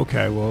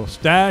 okay. Well,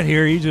 Stat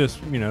here, he just,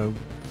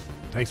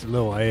 takes a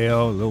little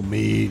ale, a little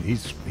mead.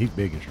 He's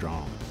big and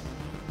strong.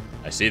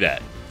 I see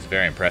that. It's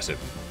very impressive.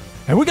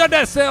 Have we got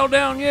that sail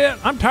down yet?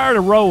 I'm tired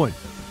of rowing.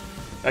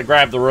 I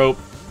grab the rope,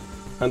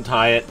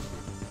 untie it,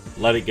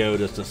 let it go.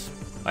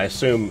 I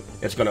assume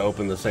it's going to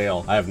open the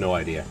sail. I have no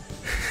idea.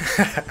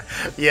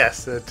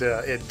 yes,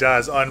 it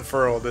does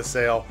unfurl the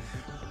sail.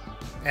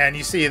 And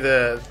you see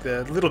the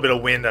little bit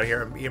of wind out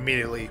here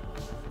immediately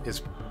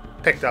is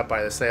picked up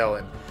by the sail,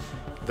 and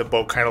the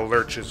boat kind of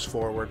lurches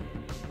forward.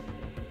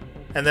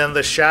 And then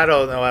the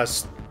shadow, though,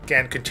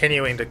 again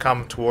continuing to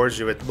come towards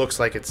you, it looks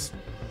like it's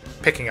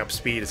picking up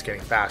speed. It's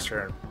getting faster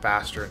and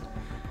faster. And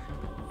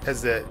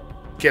as it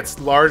gets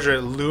larger,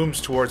 it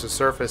looms towards the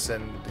surface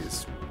and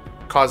is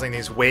causing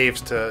these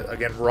waves to,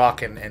 again,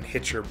 rock and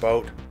hit your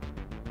boat.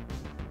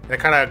 And it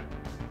kind of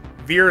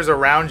veers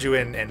around you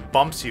and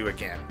bumps you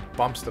again.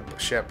 Bumps the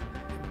ship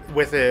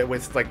with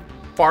like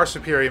far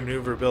superior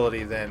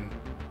maneuverability than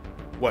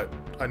what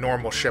a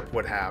normal ship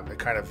would have. It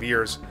kind of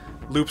veers,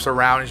 loops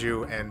around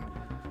you, and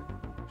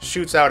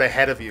shoots out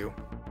ahead of you.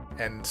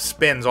 and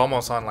spins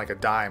almost on like a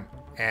dime,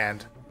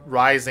 and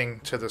rising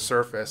to the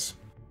surface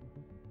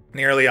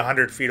nearly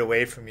 100 feet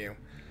away from you,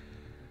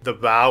 the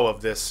bow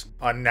of this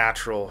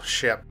unnatural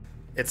ship.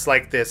 It's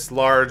like this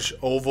large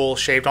oval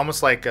shaped,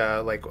 almost like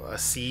a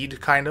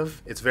seed kind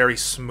of. It's very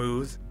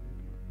smooth.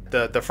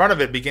 The front of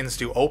it begins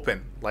to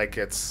open, like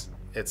it's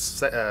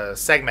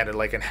segmented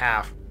like in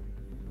half,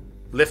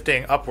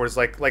 lifting upwards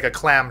like a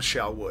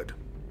clamshell would,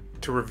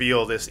 to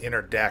reveal this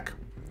inner deck.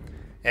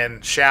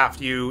 And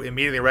Shaft, you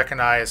immediately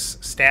recognize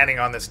standing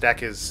on this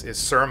deck is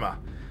Surma.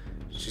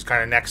 She's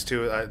kind of next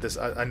to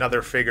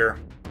another figure.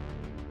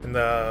 And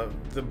the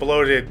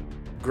bloated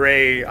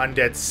gray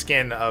undead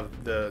skin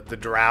of the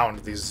drowned,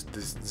 these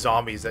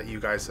zombies that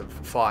you guys have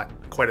fought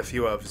quite a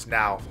few of, is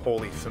now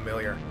wholly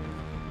familiar.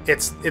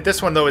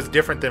 This one though is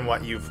different than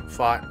what you've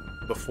fought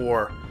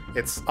before.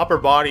 Its upper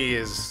body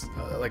is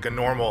like a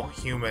normal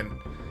human,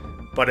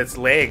 but its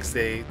legs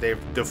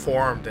they've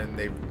deformed and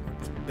they've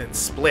been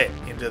split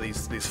into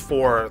these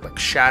four like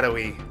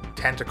shadowy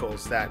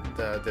tentacles that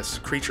this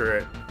creature,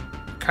 it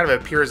kind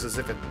of appears as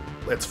if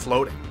it's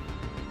floating.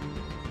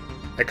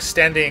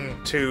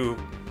 Extending to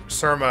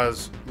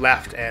Surma's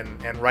left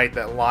and right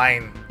that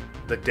line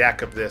the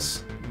deck of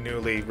this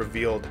newly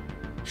revealed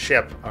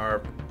ship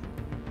are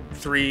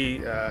three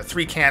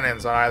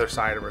cannons on either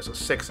side of her, so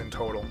 6 in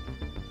total.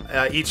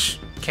 Each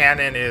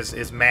cannon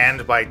is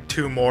manned by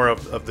 2 more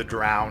of the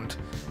drowned.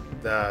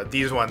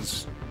 These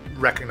ones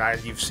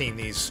recognize, you've seen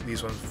these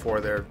ones before.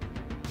 They're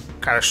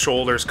kind of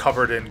shoulders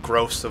covered in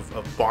growths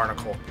of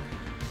barnacle,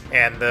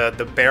 and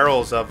the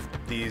barrels of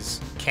these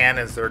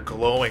cannons, they're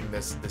glowing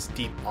this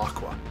deep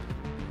aqua.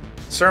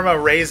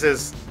 Surma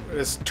raises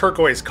this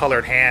turquoise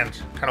colored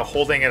hand, kind of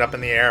holding it up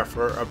in the air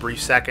for a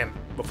brief second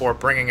before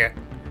bringing it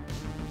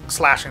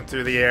slashing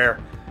through the air,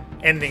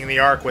 ending the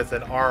arc with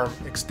an arm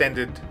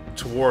extended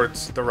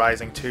towards the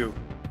rising 2.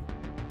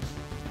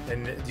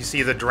 And you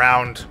see the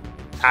drowned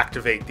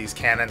activate these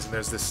cannons, and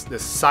there's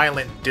this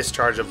silent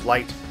discharge of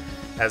light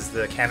as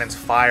the cannons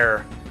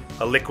fire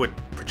a liquid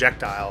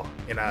projectile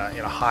in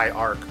a high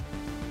arc.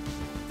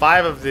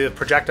 5 of the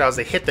projectiles,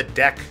 they hit the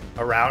deck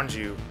around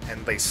you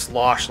and they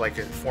slosh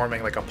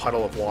forming like a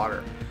puddle of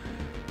water.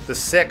 The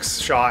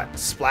 6th shot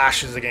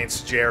splashes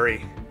against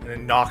Jerry and it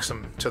knocks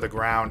him to the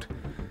ground.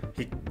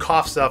 He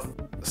coughs up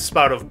a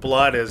spout of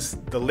blood as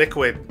the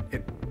liquid,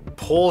 it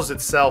pulls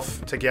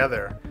itself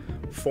together,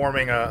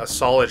 forming a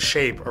solid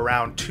shape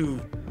around 2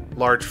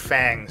 large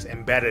fangs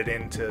embedded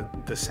into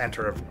the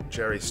center of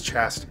Jerry's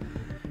chest.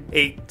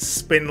 8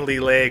 spindly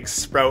legs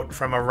sprout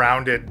from a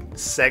rounded,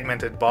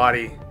 segmented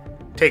body,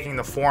 taking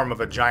the form of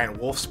a giant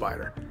wolf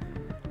spider.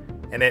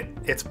 And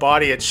its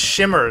body, it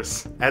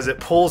shimmers as it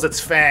pulls its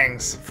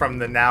fangs from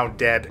the now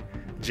dead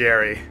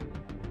Jerry.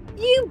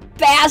 You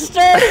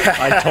bastard!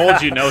 I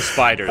told you no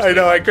spiders. I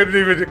know, I could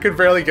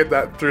barely get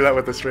through that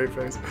with a straight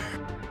face.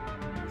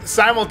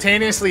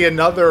 Simultaneously,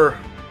 another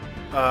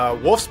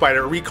wolf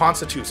spider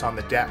reconstitutes on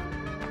the deck,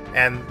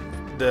 and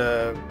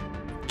the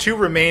 2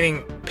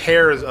 remaining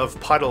pairs of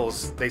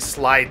puddles, they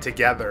slide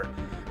together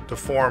to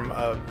form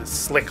a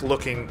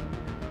slick-looking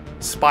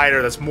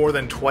spider that's more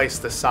than twice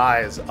the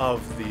size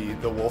of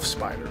the wolf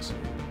spiders.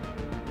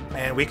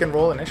 And we can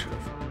roll initiative.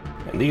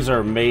 And these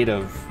are made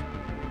of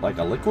like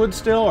a liquid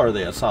still, or are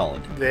they a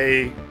solid?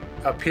 They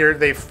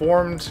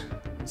formed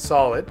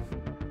solid.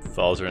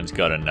 Falzarin's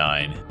got a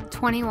 9.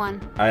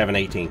 21. I have an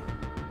 18.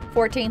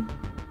 14.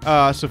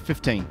 So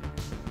 15.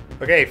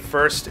 Okay,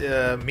 first,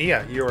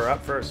 Mia, you are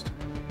up first.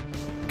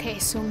 Okay,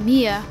 so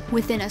Mia,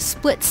 within a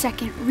split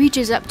second,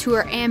 reaches up to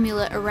her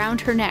amulet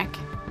around her neck.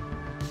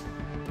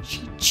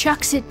 She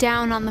chucks it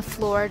down on the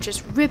floor,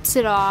 just rips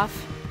it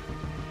off,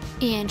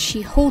 and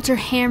she holds her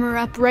hammer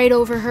up right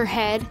over her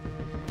head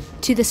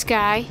to the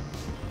sky.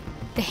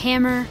 The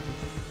hammer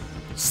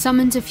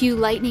summons a few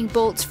lightning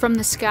bolts from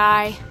the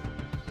sky,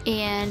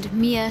 and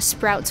Mia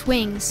sprouts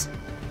wings,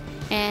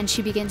 and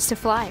she begins to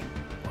fly.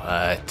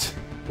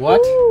 What?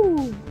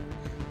 Ooh.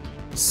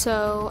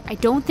 So I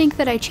don't think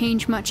that I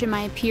change much in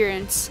my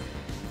appearance,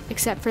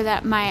 except for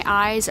that my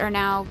eyes are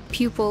now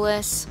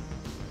pupilless,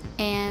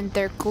 and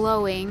they're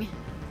glowing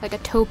like a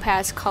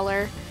topaz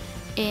color,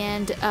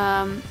 and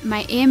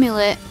my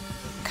amulet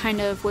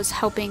kind of was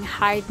helping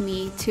hide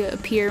me to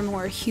appear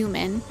more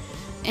human,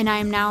 and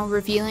I'm now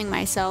revealing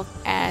myself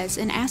as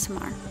an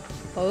Aasimar.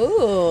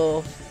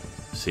 Oh.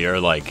 So you're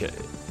like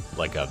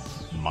a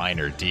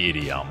minor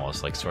deity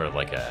almost, like sort of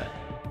like an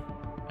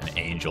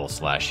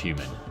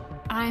angel/human.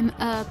 I'm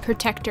a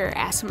protector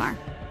Aasimar.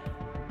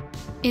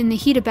 In the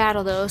heat of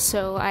battle though,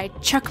 so I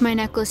chuck my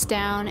necklace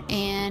down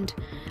and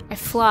I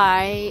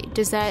fly.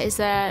 Is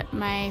that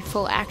my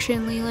full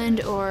action,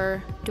 Leland,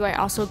 or do I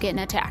also get an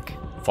attack?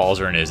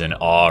 Falzarin is in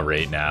awe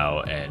right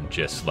now and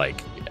just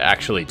like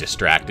actually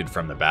distracted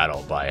from the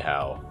battle by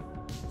how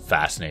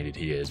fascinated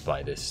he is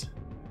by this.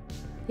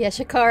 Yeah,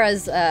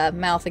 Shakara's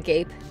mouth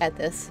agape at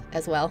this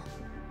as well.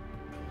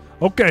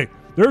 Okay,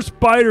 there's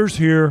spiders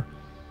here.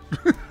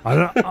 I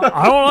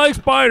don't like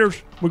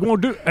spiders. We're going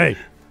to hey,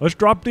 let's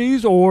drop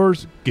these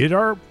oars, get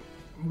our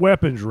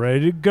weapons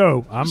ready to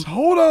go. Just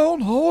hold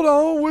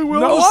on. We will.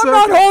 No, in a I'm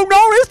not second. holding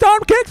on. It's time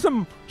to kick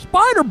some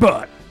spider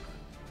butt.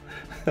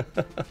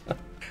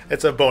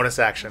 It's a bonus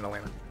action,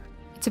 Elena.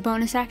 It's a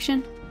bonus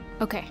action?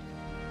 Okay.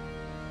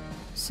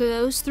 So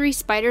those 3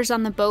 spiders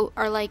on the boat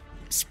are like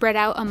spread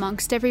out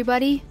amongst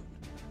everybody?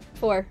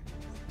 4.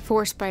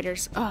 4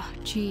 spiders. Oh,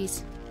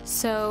 jeez.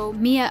 So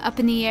Mia up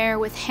in the air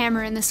with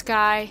hammer in the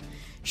sky.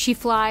 She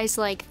flies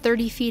like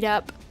 30 feet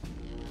up.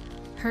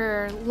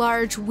 Her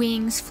large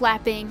wings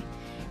flapping.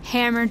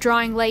 Hammer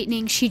drawing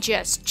lightning. She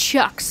just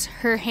chucks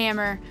her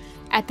hammer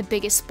at the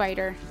biggest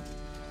spider.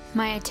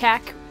 My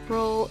attack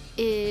roll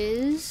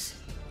is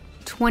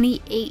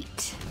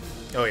 28.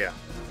 Oh, yeah.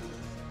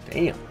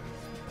 Damn.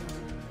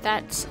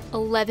 That's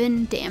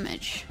 11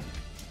 damage.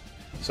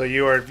 So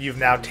you've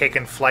now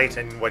taken flight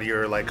and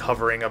you're like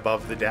hovering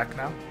above the deck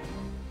now?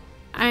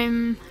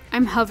 I'm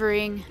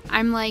hovering.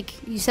 I'm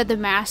like, you said the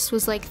mast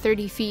was like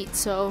 30 feet,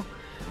 so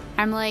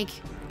I'm like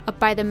up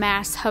by the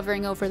mast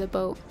hovering over the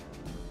boat.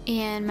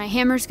 And my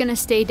hammer's gonna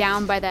stay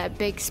down by that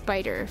big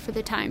spider for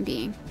the time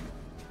being.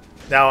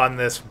 Now on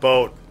this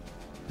boat,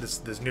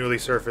 this newly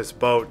surfaced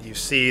boat, you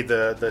see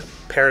the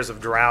pairs of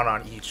drown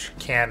on each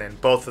cannon.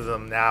 Both of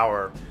them now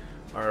are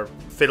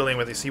fiddling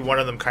with it. You see one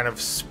of them kind of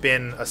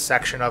spin a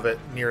section of it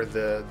near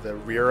the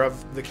rear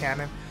of the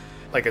cannon,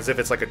 like as if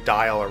it's like a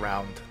dial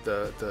around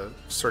the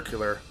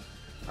circular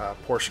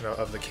portion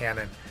of the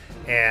cannon.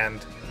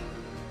 And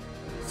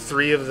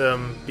 3 of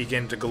them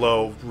begin to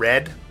glow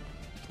red,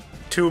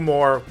 2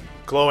 more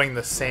glowing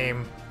the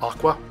same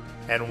aqua,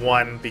 and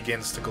 1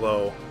 begins to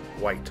glow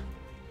white.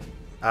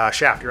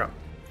 Shaft, you're up.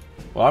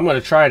 Well, I'm going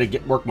to try to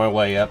work my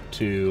way up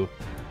to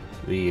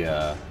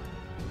the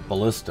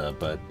ballista,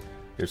 but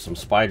there's some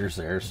spiders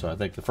there, so I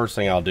think the first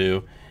thing I'll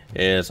do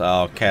is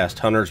I'll cast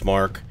Hunter's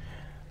Mark,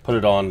 put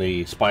it on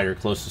the spider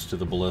closest to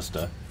the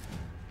ballista,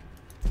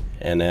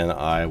 and then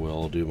I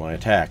will do my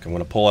attack. I'm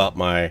going to pull out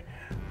my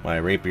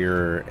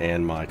rapier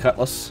and my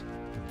cutlass.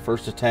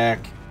 First attack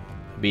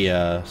be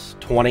a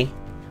 20.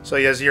 So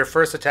as your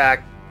first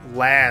attack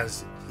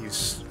lands, you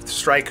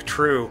strike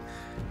true.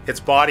 Its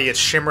body, it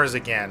shimmers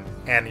again,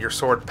 and your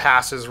sword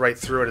passes right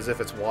through it as if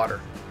it's water.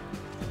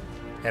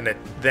 And it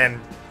then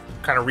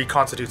kind of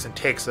reconstitutes and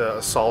takes a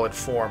solid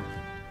form.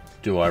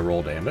 Do I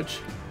roll damage?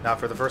 Not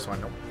for the first one,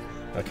 no.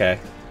 Okay.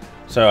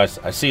 So I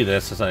see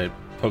this as I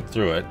poke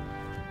through it,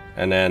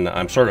 and then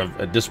I'm sort of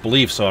a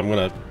disbelief, so I'm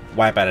going to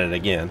wipe at it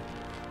again.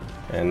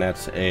 And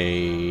that's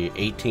a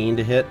 18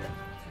 to hit.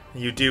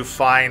 You do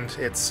find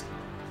it's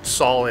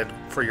solid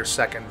for your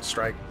second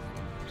strike.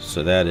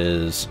 So that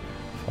is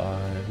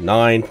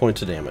 9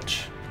 points of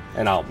damage.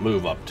 And I'll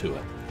move up to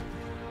it.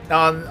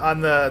 Now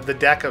on the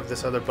deck of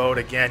this other boat,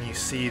 again, you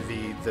see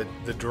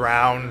the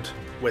drowned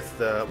with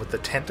the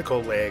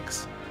tentacle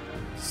legs.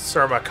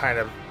 Surma kind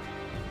of,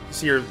 you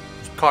see her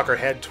cock her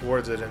head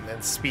towards it and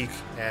then speak,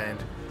 and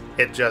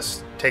it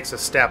just takes a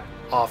step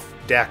off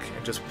deck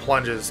and just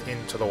plunges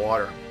into the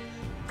water.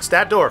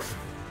 Statdorf.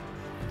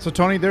 So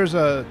Tony, there's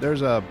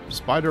a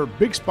spider,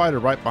 big spider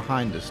right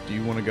behind us. Do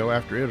you want to go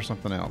after it or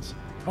something else?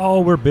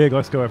 Oh, we're big.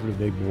 Let's go after the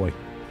big boy.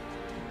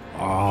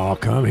 Oh,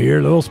 come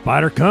here, little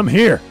spider. Come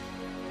here.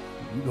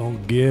 You're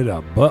going to get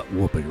a butt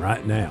whooping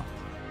right now.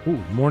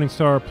 Ooh,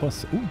 Morningstar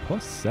plus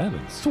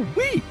 7.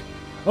 Sweet.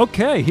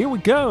 Okay, here we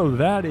go.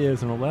 That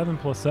is an 11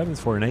 plus 7 is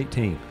for an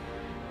 18.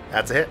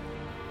 That's a hit.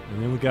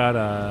 And then we got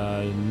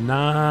a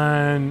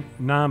 9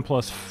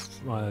 plus,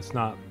 well, it's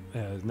not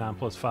 9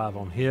 plus 5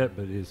 on hit,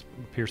 but it is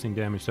piercing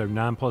damage. So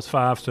 9 plus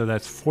 5, so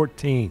that's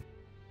 14.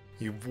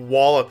 You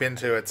wallop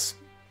into its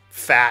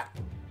fat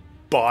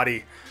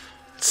body,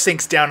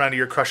 sinks down under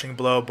your crushing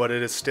blow, but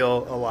it is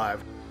still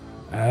alive.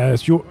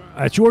 That's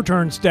your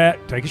turn, Stat.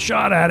 Take a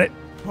shot at it.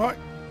 All right,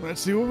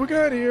 let's see what we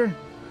got here.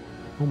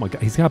 Oh my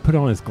God, he's got to put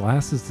on his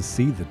glasses to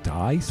see the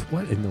dice?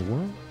 What in the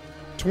world?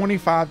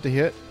 25 to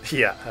hit.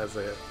 Yeah, that's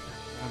a hit.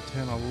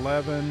 10,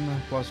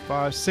 11 plus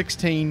 5,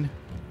 16.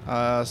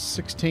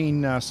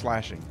 16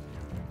 slashing.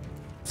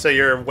 So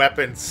your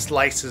weapon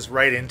slices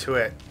right into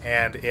it,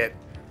 and it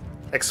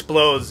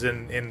explodes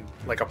in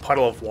like a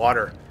puddle of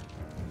water.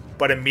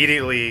 But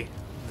immediately,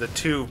 the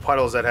 2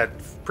 puddles that had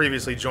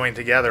previously joined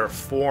together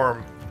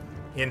form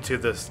into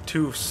the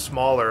 2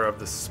 smaller of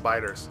the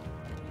spiders.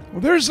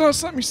 Well, there's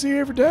something you see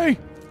every day.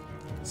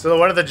 So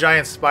one of the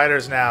giant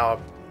spiders now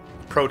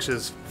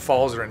approaches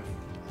Falzarin,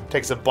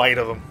 takes a bite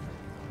of him.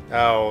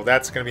 Oh,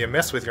 that's going to be a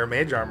miss with your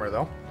mage armor,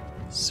 though.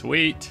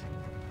 Sweet.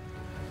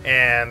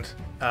 And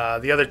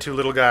the other 2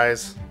 little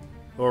guys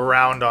go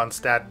around on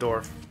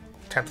Statdorf,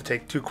 attempt to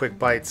take 2 quick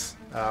bites.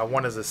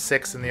 One is a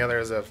 6 and the other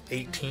is a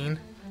 18.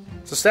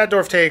 So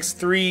Statdorf takes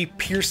 3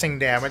 piercing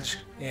damage,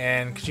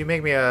 and could you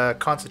make me a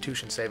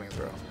Constitution saving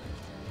throw?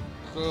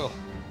 Ugh.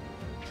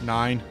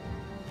 9.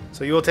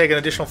 So you will take an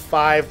additional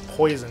 5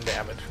 poison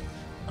damage.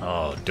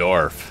 Oh,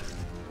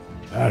 Dorf.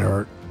 That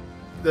hurt.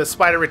 The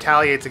spider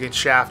retaliates against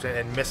Shaft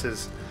and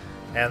misses,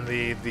 and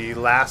the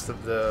last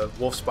of the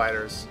wolf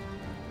spiders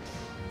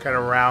kind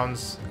of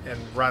rounds and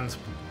runs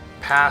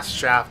past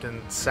Shaft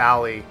and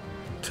Sally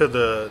to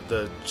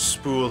the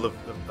spool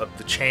of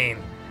the chain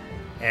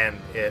and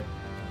it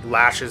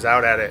lashes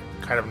out at it,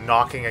 kind of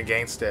knocking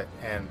against it,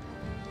 and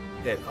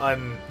it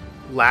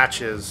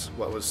unlatches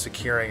what was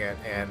securing it,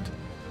 and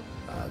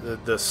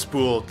the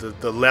spool,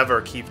 the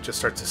lever just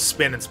starts to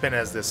spin and spin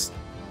as this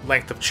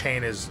length of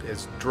chain is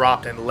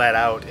dropped and let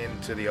out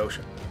into the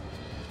ocean.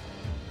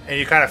 And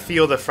you kind of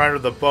feel the front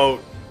of the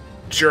boat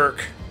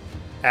jerk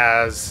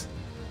as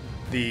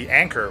the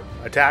anchor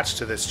attached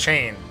to this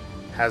chain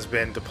has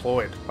been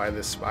deployed by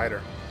this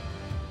spider.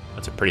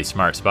 That's a pretty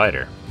smart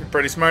spider.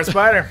 Pretty smart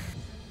spider.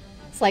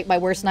 It's like my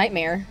worst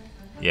nightmare.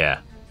 Yeah.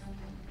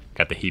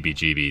 Got the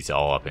heebie-jeebies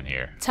all up in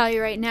here. Tell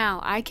you right now,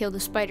 I kill the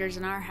spiders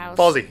in our house.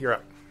 Ballsy, you're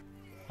up.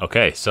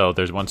 Okay, so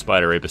there's one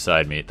spider right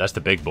beside me. That's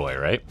the big boy,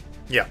 right?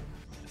 Yeah.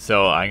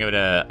 So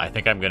I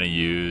think I'm gonna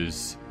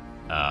use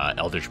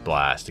Eldritch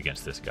Blast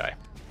against this guy.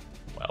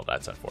 Well,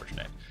 that's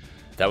unfortunate.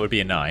 That would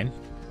be a 9.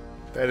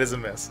 That is a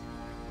miss.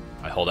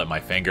 I hold up my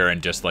finger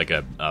and just like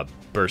a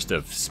burst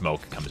of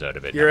smoke comes out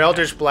of it. Your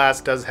Eldritch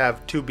Blast does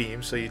have 2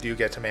 beams, so you do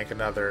get to make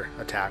another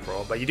attack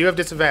roll. But you do have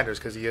disadvantage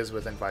because he is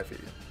within 5 feet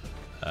of you.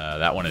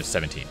 That one is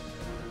 17.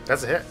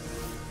 That's a hit.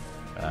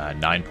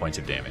 9 points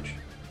of damage.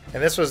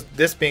 And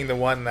this being the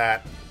one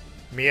that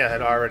Mia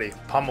had already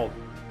pummeled.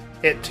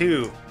 It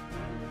too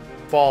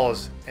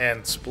falls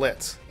and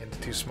splits into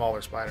 2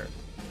 smaller spiders.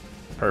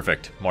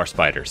 Perfect. More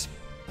spiders.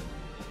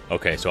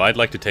 Okay, so I'd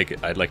like to take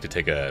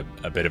a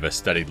bit of a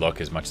studied look,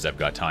 as much as I've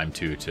got time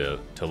to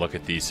look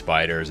at these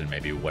spiders and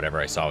maybe whatever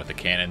I saw with the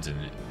cannons, and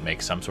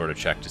make some sort of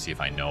check to see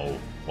if I know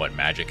what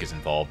magic is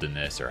involved in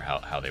this or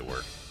how they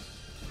work.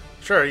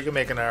 Sure, you can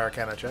make an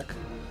Arcana check.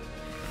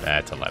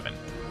 That's 11.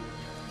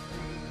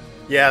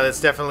 Yeah, that's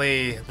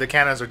definitely, the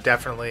cannons are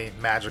definitely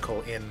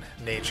magical in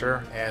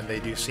nature, and they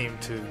do seem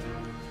to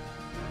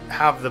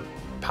have the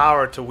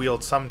power to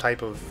wield some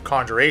type of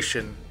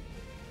conjuration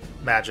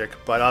magic,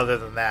 but other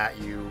than that,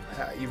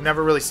 you've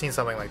never really seen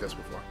something like this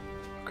before.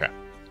 Okay.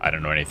 I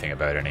don't know anything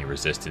about any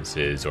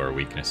resistances or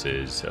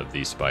weaknesses of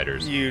these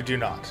spiders. You do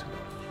not.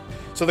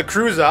 So the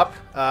crew's up.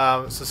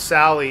 So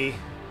Sally,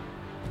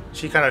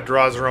 she kind of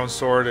draws her own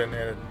sword and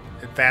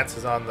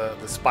advances on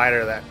the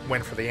spider that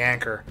went for the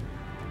anchor,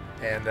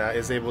 and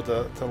is able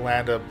to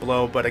land a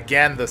blow. But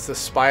again, the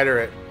spider,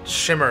 it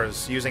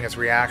shimmers using its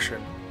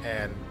reaction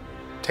and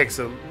takes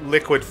a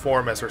liquid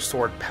form as her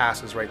sword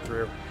passes right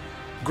through.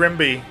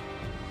 Grimby,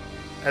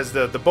 as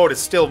the boat is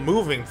still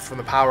moving from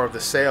the power of the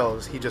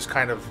sails, he just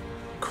kind of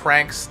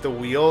cranks the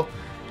wheel,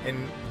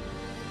 and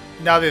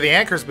now that the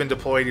anchor's been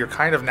deployed, you're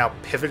kind of now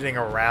pivoting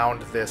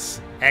around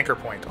this anchor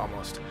point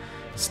almost.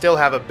 Still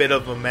have a bit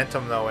of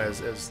momentum though,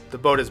 as the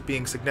boat is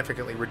being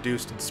significantly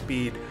reduced in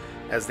speed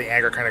as the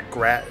anchor kind of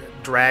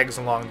drags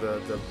along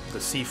the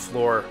sea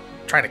floor,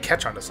 trying to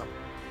catch onto something.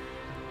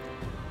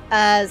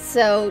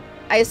 So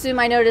I assume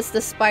I noticed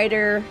the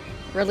spider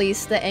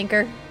release the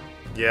anchor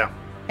Yeah.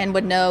 and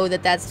would know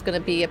that that's going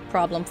to be a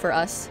problem for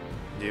us.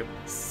 Yep.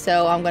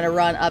 So I'm going to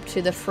run up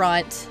to the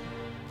front.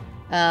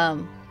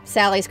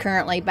 Sally's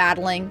currently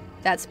battling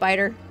that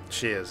spider.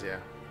 She is, yeah.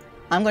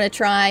 I'm going to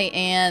try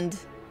and...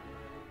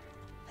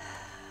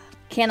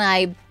 Can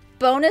I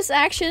bonus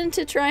action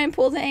to try and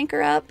pull the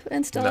anchor up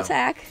and still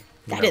attack?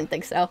 No. I didn't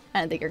think so. I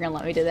didn't think you were going to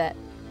let me do that.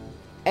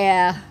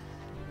 Yeah.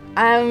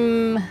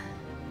 I'm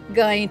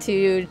going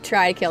to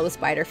try to kill the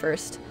spider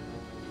first.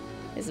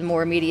 It's a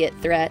more immediate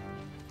threat.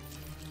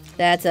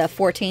 That's a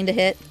 14 to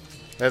hit.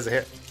 That's a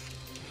hit.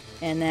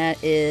 And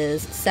that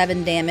is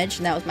 7 damage.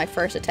 And that was my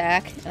first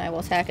attack. And I will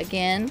attack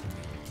again.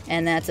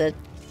 And that's a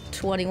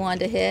 21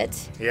 to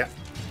hit. Yeah.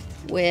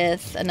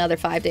 With another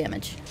 5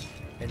 damage.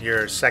 And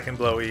your second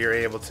blow, you're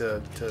able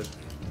to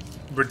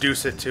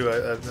reduce it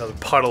to another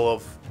puddle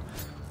of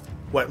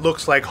what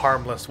looks like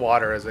harmless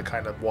water as it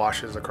kind of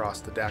washes across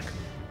the deck.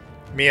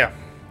 Mia.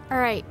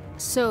 Alright,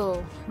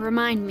 so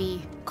remind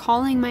me,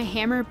 calling my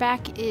hammer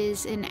back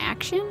is an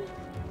action?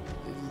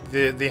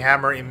 The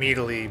hammer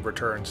immediately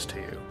returns to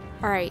you.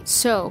 Alright,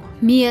 so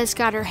Mia's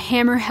got her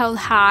hammer held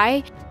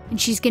high,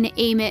 and she's gonna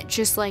aim it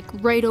just like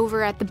right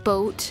over at the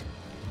boat,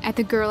 at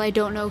the girl I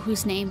don't know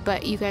whose name,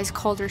 but you guys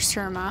called her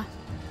Surma.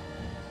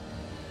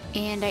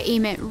 And I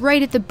aim it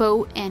right at the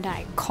boat, and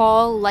I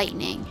call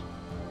lightning.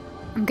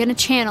 I'm gonna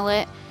channel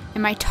it,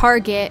 and my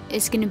target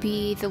is gonna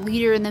be the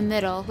leader in the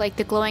middle, like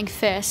the glowing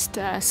fist,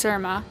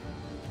 Surma.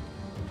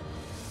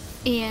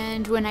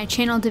 And when I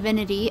channel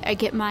divinity, I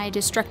get my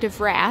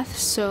destructive wrath,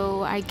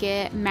 so I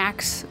get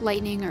max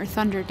lightning or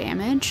thunder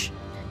damage.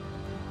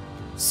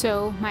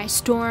 So my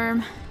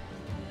storm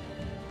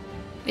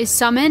is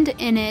summoned,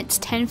 and it's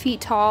 10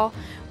 feet tall,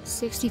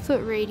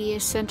 60-foot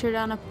radius, centered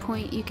on a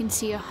point you can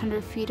see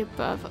 100 feet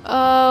above.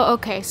 Oh,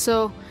 okay,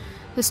 so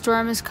the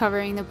storm is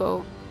covering the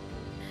boat.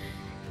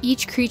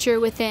 Each creature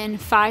within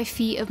 5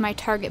 feet of my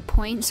target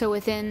point, so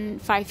within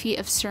 5 feet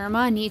of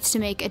Surma, needs to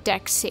make a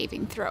dex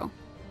saving throw.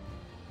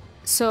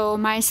 So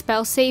my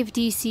spell save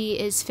DC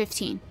is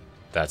 15.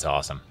 That's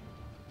awesome.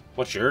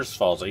 What's yours,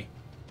 Falsey?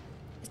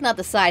 It's not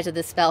the size of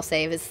the spell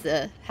save, it's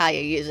how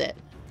you use it.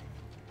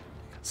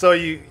 So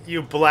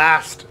you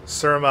blast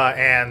Surma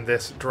and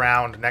this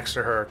drowned next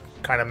to her,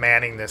 kind of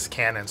manning this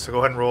cannon. So go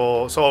ahead and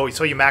roll. So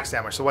you max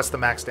damage. So what's the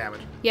max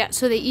damage? Yeah,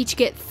 so they each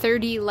get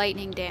 30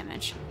 lightning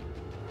damage.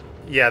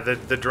 Yeah,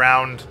 the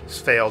drowned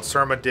failed.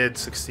 Surma did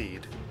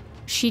succeed.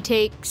 She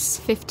takes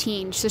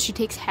 15, so she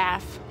takes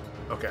half.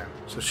 Okay,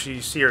 so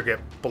you see her get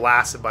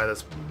blasted by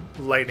this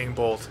lightning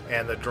bolt,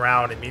 and the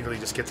drowned immediately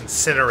just gets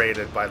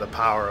incinerated by the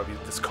power of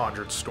this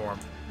conjured storm.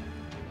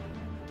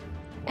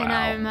 Wow.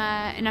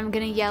 And I'm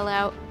gonna yell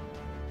out,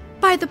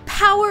 "By the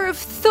power of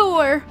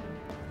Thor!"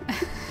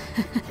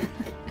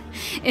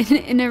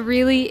 in a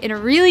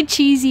really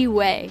cheesy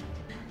way.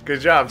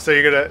 Good job. So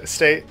you're gonna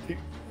stay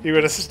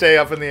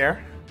up in the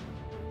air?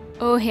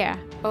 Oh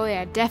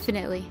yeah,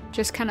 definitely.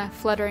 Just kind of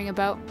fluttering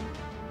about.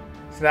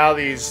 So now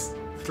these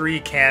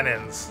 3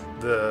 cannons,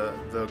 the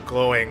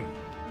glowing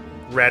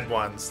red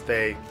ones,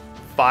 they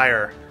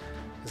fire.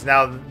 Because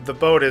now the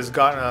boat has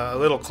gotten a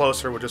little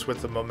closer just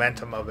with the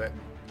momentum of it,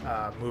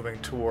 moving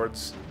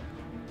towards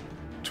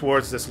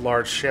this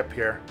large ship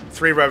here.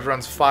 3 red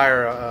ones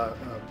fire a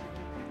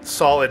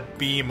solid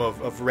beam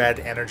of red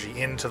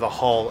energy into the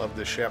hull of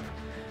the ship.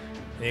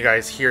 And you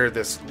guys hear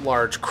this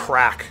large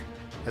crack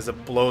as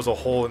it blows a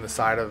hole in the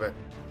side of it.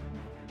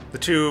 The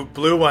 2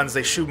 blue ones,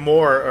 they shoot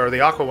more, or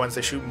the aqua ones,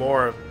 they shoot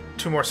more.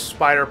 2 more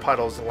spider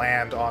puddles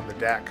land on the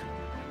deck.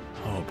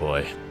 Oh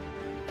boy.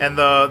 And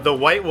the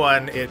white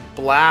one, it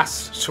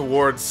blasts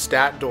towards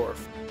Statdorf,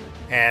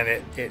 and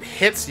it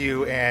hits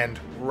you and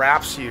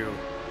wraps you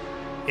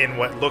in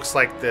what looks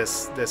like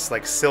this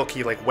like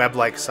silky, like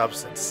web-like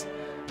substance.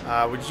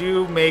 Would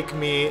you make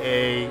me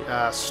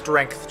a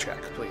strength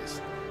check,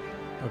 please?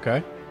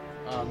 Okay.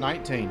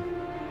 19.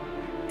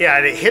 Yeah,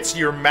 and it hits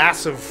your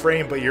massive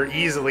frame, but you're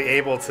easily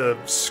able to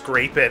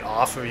scrape it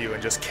off of you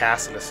and just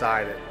cast it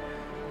aside. It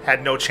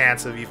had no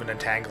chance of even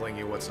entangling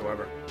you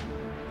whatsoever.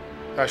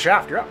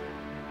 Shaft, you're up.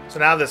 So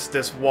now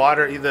this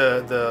water,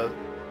 the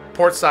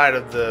port side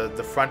of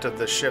the front of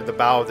the ship, the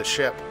bow of the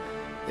ship,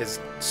 is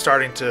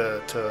starting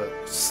to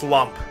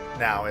slump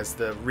now as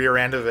the rear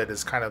end of it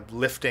is kind of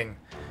lifting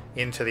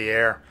into the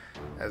air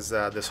as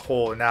this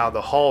hole. Now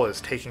the hull is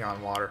taking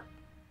on water.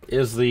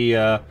 Is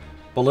the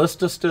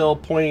ballista still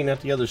pointing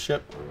at the other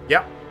ship?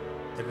 Yep.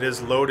 It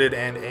is loaded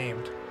and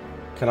aimed.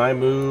 Can I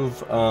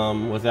move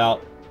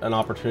without an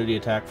opportunity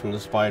attack from the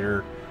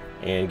spider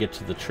and get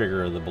to the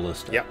trigger of the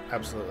ballista? Yep,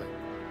 absolutely.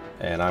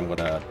 And I'm going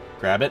to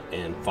grab it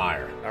and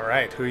fire. All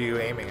right, who are you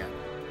aiming at?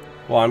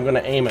 Well, I'm going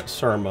to aim at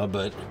Surma,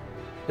 but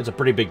it's a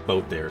pretty big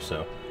boat there,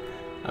 so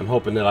I'm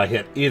hoping that I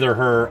hit either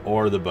her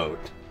or the boat.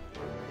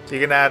 So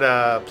you can add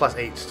a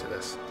 +8 to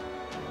this.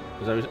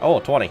 Oh,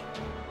 20.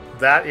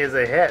 That is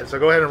a hit. So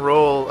go ahead and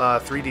roll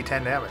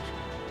 3d10 damage.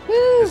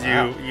 Woo! As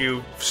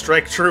you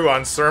strike true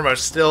on Surma,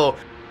 still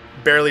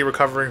barely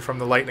recovering from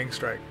the lightning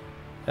strike.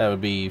 That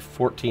would be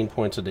 14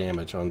 points of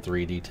damage on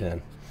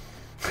 3d10.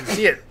 You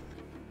see it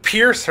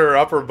pierce her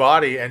upper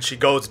body, and she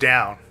goes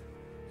down.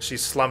 She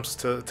slumps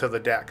to the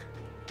deck,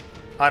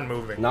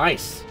 unmoving.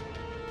 Nice.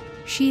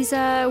 She's,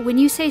 when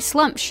you say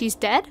slump, she's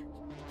dead?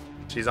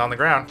 She's on the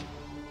ground.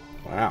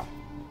 Wow.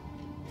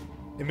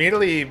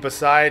 Immediately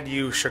beside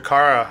you,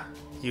 Shakara,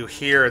 you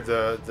hear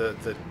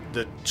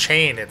the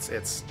chain.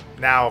 It's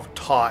now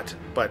taut,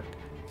 but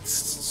it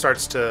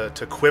starts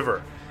to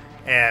quiver.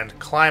 And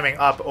climbing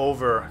up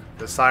over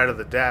the side of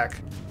the deck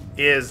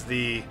is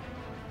the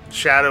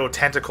shadow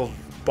tentacled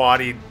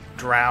bodied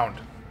drowned.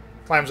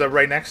 Climbs up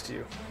right next to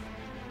you.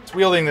 It's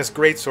wielding this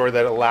greatsword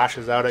that it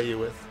lashes out at you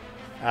with.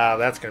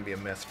 That's going to be a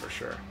miss for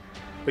sure.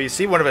 But you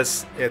see one of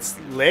its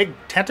leg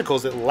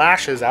tentacles, it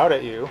lashes out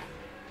at you.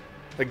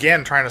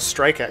 Again, trying to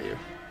strike at you.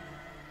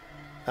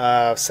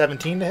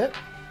 17 to hit?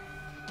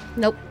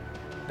 Nope.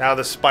 Now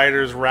the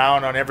spider's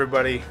round on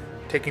everybody,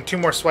 taking 2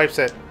 more swipes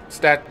at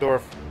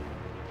Statdorf.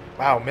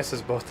 Wow,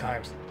 misses both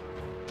times.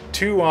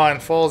 2 on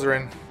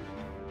Falzarin.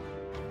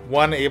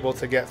 1 able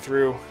to get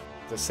through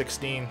the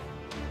 16.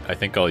 I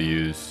think I'll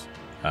use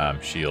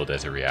shield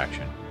as a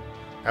reaction.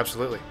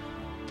 Absolutely.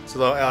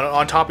 So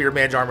on top of your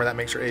mage armor, that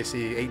makes your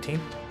AC 18.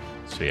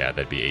 So yeah,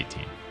 that'd be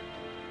 18.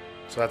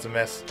 So that's a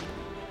miss.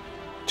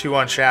 2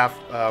 on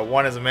Shaft.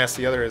 1 is a miss.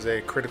 The other is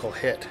a critical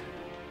hit.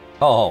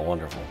 Oh,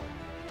 wonderful.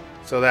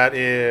 So that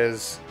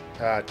is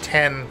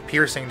 10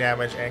 piercing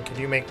damage. And can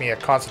you make me a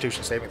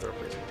Constitution saving throw,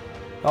 please?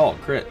 Oh,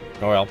 crit.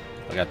 Oh, well,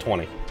 I got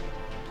 20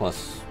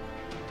 plus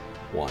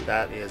 1.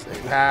 That is a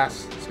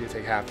pass. So you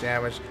take half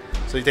damage.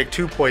 So you take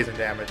 2 poison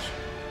damage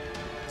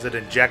as it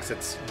injects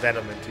its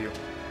venom into you.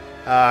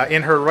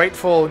 In her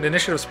rightful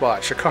initiative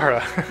spot,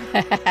 Shakara.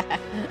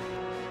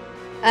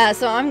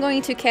 So I'm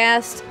going to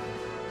cast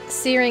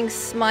Searing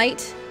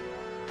Smite.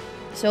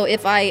 So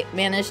if I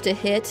manage to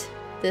hit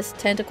this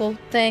tentacle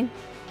thing,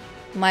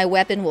 my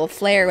weapon will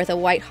flare with a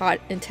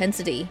white-hot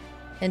intensity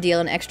and deal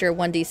an extra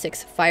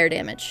 1d6 fire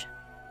damage.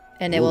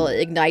 And it will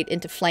ignite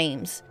into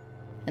flames.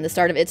 And the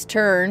start of its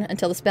turn,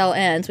 until the spell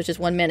ends, which is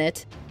 1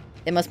 minute,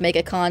 it must make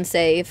a con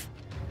save.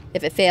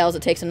 If it fails,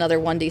 it takes another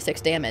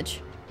 1d6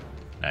 damage.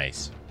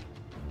 Nice.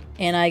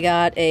 And I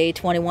got a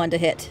 21 to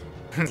hit.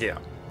 Yeah.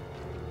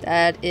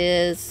 That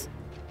is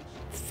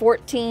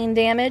 14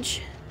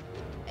 damage.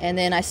 And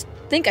then I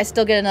think I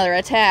still get another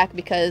attack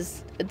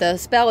because the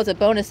spell is a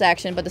bonus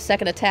action, but the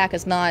second attack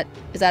is not.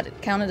 Is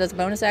that counted as a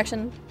bonus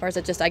action? Or is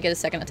it just I get a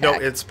second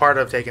attack? No, it's part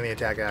of taking the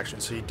attack action,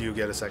 so you do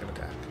get a second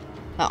attack.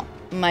 Oh,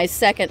 my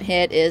second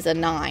hit is a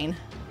 9.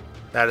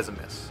 That is a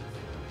miss.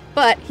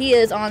 But he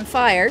is on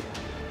fire.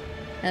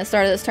 And at the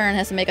start of this turn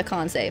has to make a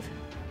con save.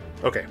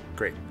 Okay,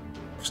 great.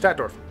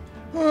 Statdorf.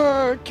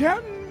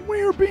 Captain,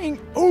 we're being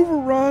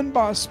overrun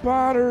by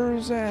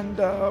spiders and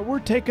we're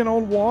taking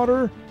on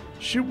water.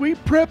 Should we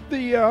prep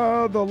the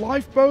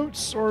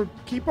lifeboats or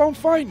keep on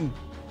fighting?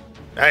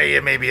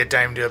 It may be a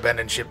time to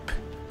abandon ship.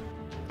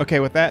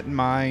 Okay, with that in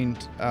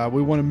mind,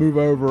 we want to move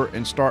over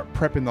and start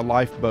prepping the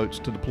lifeboats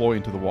to deploy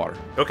into the water.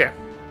 Okay.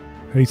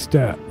 Hey,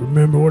 Stat,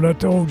 remember what I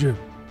told you?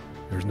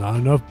 There's not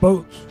enough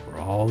boats for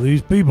all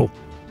these people.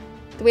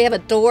 Do we have a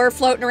door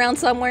floating around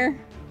somewhere?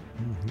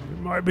 There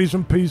might be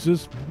some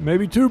pieces.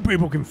 Maybe 2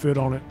 people can fit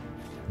on it.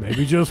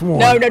 Maybe just one.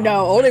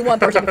 No. Only one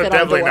person can fit on the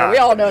Definitely door. not. We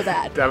all know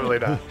that. Definitely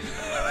not.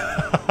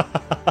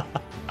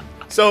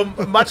 So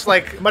much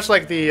like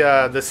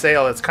the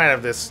sail, it's kind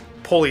of this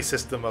pulley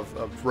system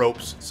of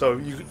ropes. So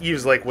you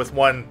use like with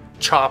one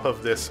chop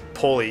of this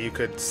pulley, you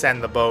could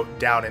send the boat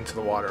down into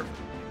the water.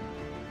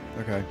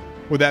 Okay.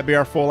 Would that be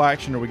our full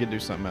action, or we could do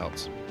something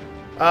else?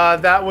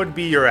 That would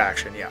be your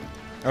action, yeah.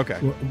 Okay.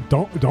 Well,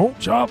 don't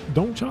chop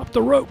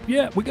the rope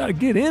yet. We got to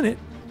get in it.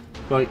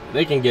 Well,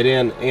 they can get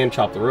in and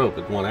chop the rope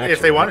with one action.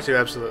 If they wanted to,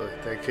 absolutely.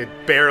 They could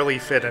barely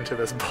fit into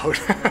this boat.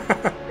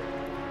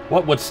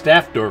 What would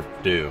Staffdorf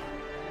do?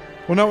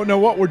 Well, no.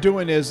 What we're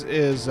doing is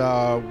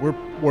we're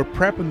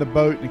prepping the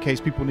boat in case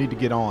people need to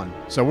get on.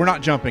 So we're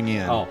not jumping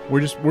in. Oh.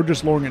 We're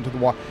just lowering it into the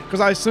water because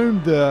I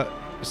assume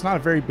it's not a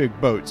very big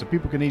boat, so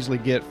people can easily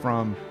get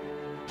from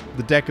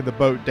the deck of the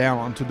boat down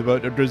onto the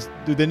boat. Or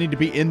do they need to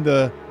be in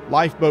the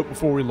lifeboat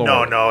before we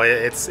lower? No.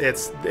 It's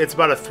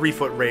about a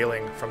 3-foot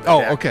railing from the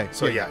deck. Oh, okay.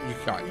 So Yeah.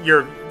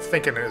 your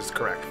thinking is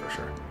correct for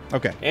sure.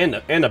 Okay.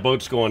 And the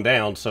boat's going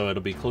down, so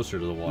it'll be closer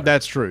to the water.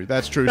 That's true.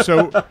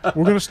 So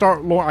we're going to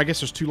start lowering. I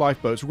guess there's 2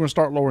 lifeboats. We're going to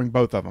start lowering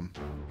both of them.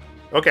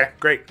 Okay,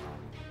 great.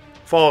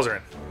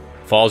 Falzarin.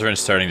 Falzarin's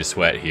starting to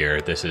sweat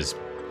here. This is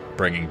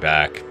bringing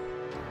back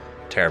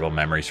terrible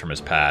memories from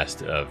his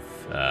past of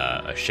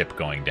a ship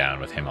going down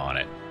with him on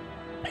it.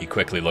 He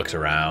quickly looks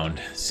around,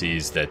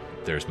 sees that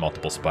there's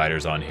multiple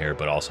spiders on here,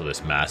 but also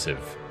this massive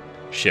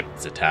ship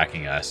that's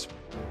attacking us.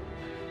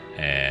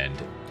 And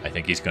I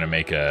think he's going to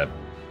make a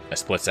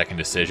split-second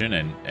decision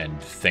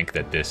and think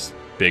that this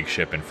big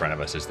ship in front of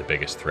us is the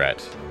biggest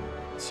threat.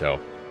 So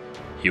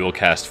he will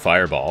cast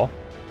Fireball,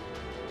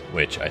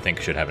 which I think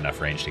should have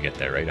enough range to get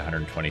there, right?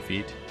 120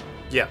 feet?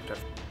 Yeah,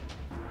 definitely.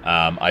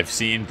 I've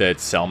seen that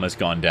Selma's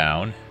gone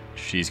down.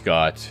 She's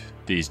got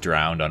these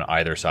drowned on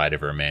either side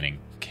of her remaining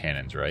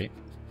cannons, right?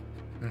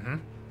 Mm-hmm.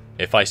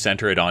 If I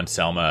center it on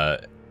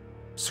Selma...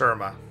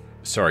 Surma.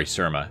 Sorry,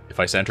 Surma. If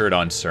I center it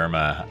on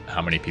Surma,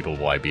 how many people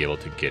will I be able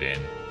to get in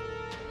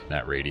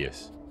that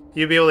radius?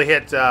 You'll be able to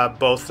hit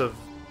both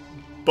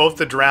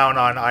the drown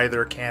on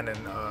either cannon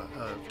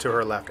to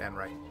her left and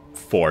right.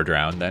 4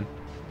 drowned, then?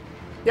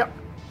 Yep.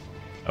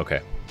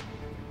 Okay.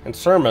 And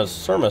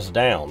Surma's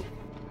down.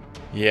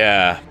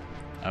 Yeah.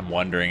 I'm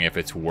wondering if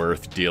it's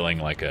worth dealing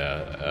like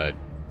a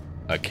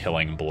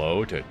killing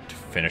blow to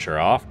finish her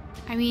off.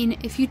 I mean,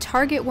 if you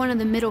target one of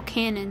the middle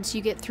cannons,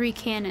 you get 3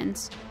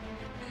 cannons.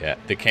 Yeah.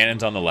 The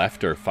cannons on the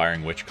left are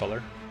firing which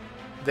color?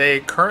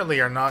 They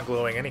currently are not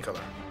glowing any color.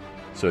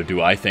 So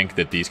do I think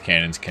that these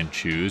cannons can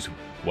choose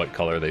what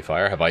color they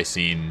fire? Have I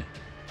seen...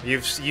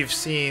 You've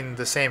seen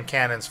the same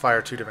cannons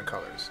fire 2 different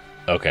colors.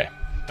 Okay,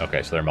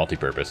 so they're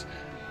multi-purpose.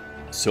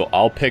 So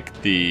I'll pick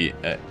the...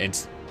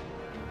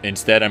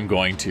 instead, I'm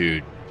going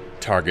to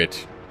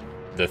target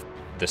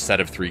the set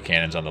of 3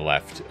 cannons on the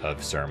left of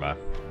Surma.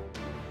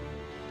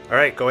 All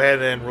right, go ahead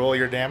and roll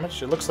your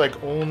damage. It looks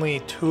like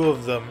only 2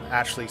 of them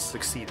actually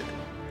succeeded.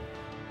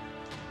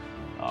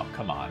 Oh,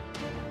 come on.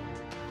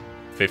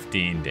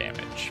 15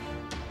 damage.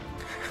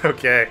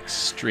 Okay.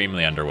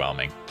 Extremely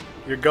underwhelming.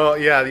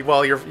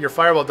 Your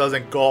fireball does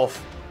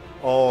engulf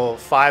all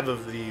 5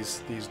 of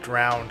these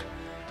drowned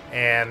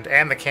and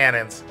the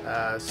cannons,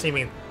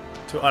 seeming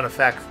to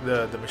unaffect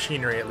the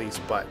machinery at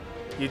least, but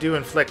you do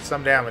inflict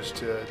some damage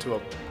to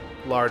a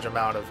large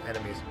amount of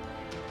enemies.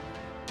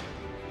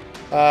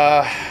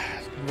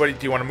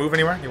 Do you want to move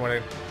anywhere? Do you want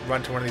to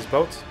run to one of these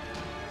boats?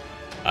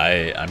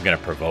 I'm gonna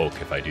provoke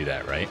if I do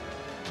that, right?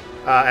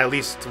 At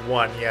least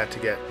one, yeah, to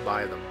get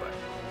by them, but...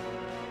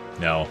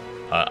 No,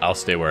 I'll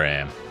stay where I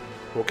am.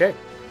 Okay.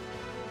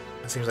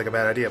 That seems like a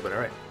bad idea, but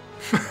alright.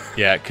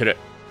 Yeah,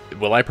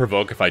 will I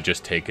provoke if I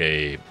just take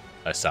a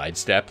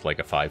sidestep, like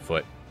a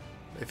 5-foot?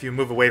 If you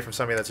move away from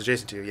somebody that's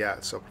adjacent to you, yeah,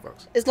 it still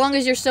provokes. As long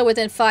as you're still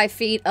within 5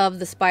 feet of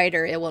the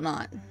spider, it will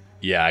not.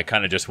 Yeah, I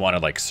kind of just want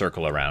to like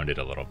circle around it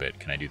a little bit.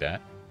 Can I do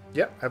that?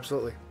 Yep,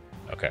 absolutely.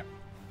 Okay.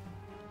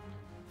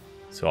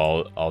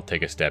 So I'll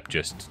take a step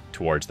just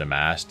towards the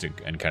mast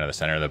and kind of the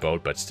center of the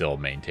boat, but still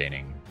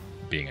maintaining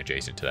being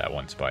adjacent to that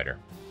one spider.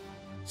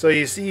 So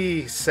you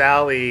see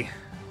Sally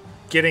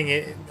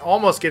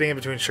almost getting in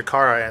between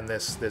Shakara and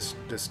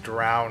this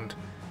drowned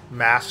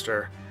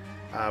master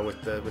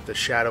with the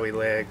shadowy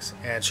legs,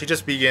 and she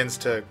just begins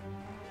to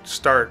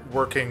start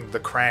working the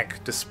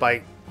crank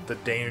despite the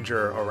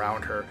danger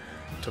around her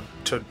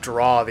to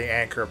draw the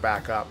anchor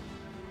back up.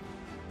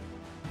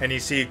 And you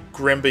see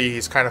Grimby,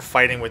 he's kind of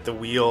fighting with the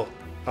wheel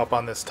up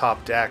on this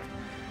top deck.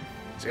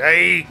 He's like,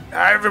 "Hey,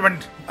 everyone,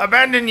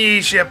 abandon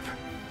ye ship.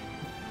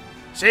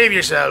 Save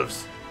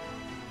yourselves."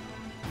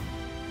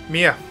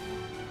 Mia.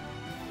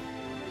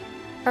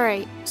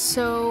 Alright,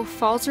 so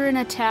Falzarin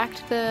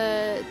attacked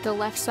the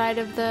left side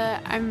of the...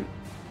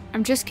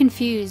 I'm just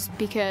confused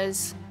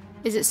because...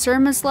 Is it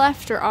Surma's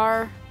left or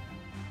our?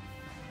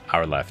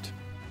 Our left.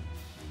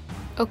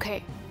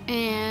 Okay,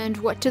 and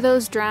what do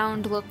those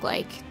drowned look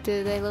like?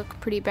 Do they look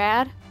pretty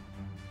bad?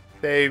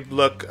 They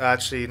look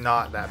actually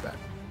not that bad.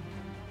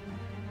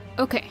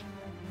 Okay.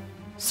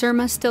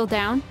 Surma's still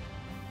down?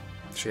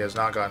 She has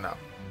not gotten up.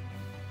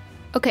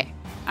 Okay,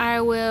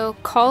 I will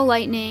call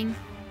lightning,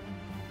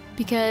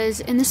 because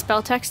in the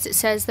spell text it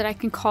says that I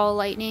can call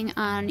lightning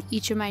on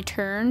each of my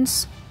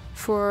turns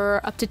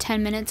for up to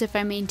 10 minutes if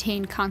I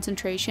maintain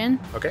concentration.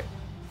 Okay.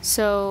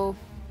 So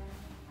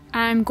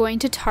I'm going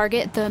to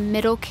target the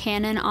middle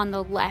cannon on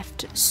the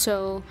left,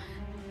 so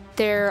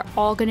they're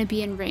all going to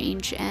be in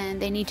range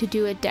and they need to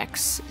do a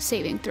dex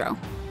saving throw.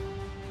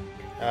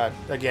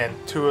 Again,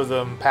 2 of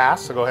them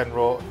pass, so go ahead and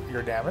roll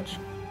your damage.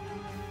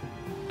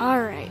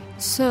 Alright,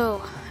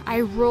 so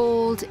I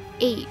rolled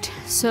 8,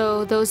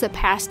 so those that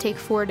pass take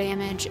 4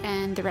 damage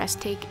and the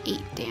rest take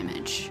 8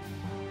 damage.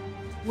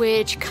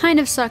 Which kind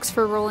of sucks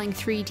for rolling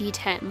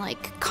 3d10,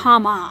 like,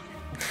 come on.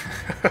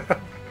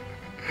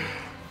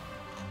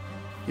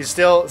 You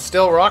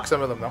still rock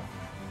some of them, though.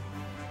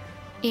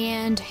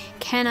 And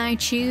can I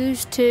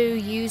choose to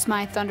use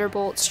my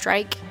Thunderbolt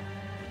Strike?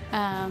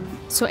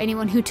 So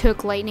anyone who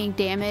took lightning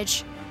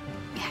damage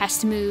has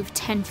to move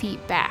 10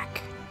 feet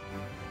back.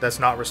 That's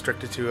not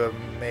restricted to a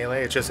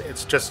melee.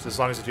 It's just as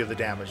long as you do the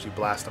damage, you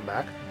blast them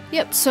back.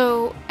 Yep,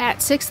 so at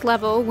 6th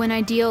level, when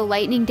I deal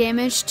lightning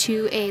damage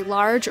to a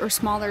large or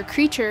smaller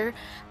creature,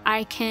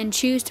 I can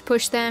choose to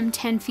push them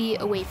 10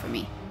 feet away from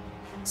me.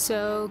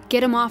 So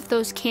get them off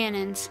those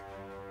cannons.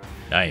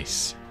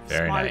 Nice.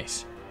 Very Smart.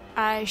 nice.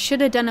 I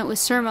should have done it with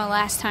Surma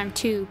last time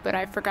too, but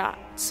I forgot,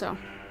 so.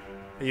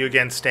 Are you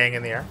again staying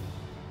in the air?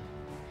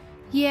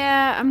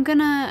 Yeah, I'm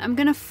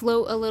gonna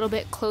float a little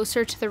bit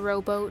closer to the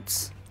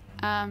rowboats,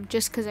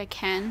 just because I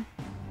can.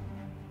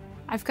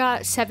 I've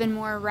got 7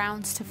 more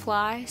rounds to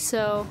fly,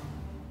 so...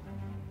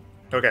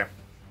 Okay.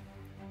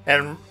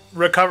 And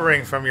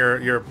recovering from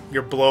your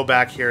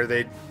blowback here,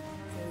 they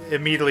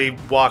immediately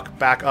walk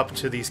back up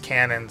to these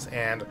cannons,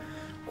 and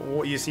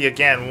you see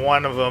again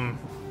one of them...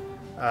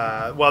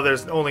 well,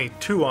 there's only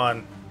 2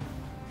 on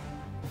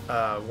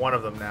one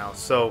of them now,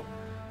 so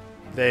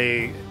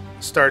they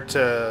start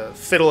to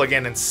fiddle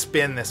again and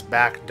spin this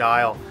back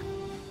dial.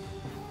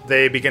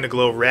 They begin to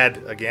glow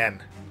red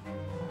again,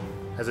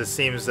 as it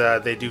seems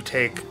they do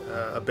take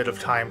a bit of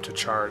time to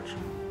charge.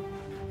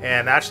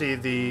 And actually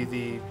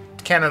the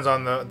cannons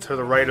to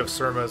the right of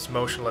Surma's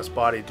motionless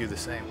body do the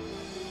same.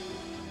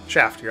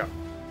 Shaft, you're up.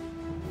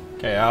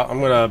 Okay,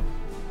 I'm gonna,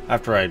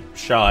 after I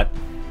shot,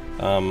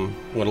 I'm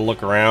gonna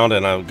look around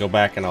and I'll go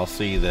back and I'll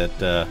see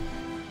that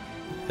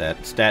that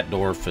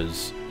Statdorf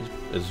is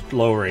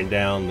lowering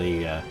down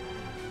the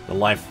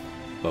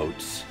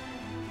lifeboats,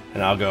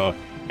 and I'll go,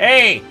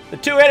 "Hey, the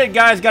 2-headed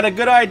guy's got a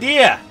good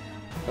idea!"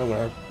 I'm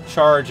gonna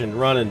charge and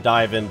run and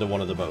dive into one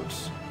of the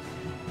boats.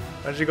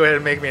 Why don't you go ahead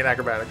and make me an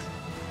acrobatics?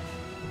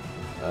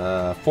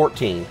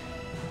 14.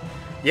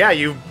 Yeah,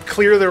 you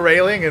clear the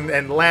railing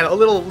and land a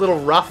little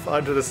rough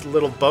onto this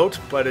little boat,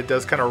 but it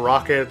does kind of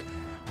rocket.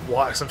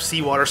 Some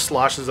seawater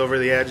sloshes over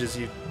the edge as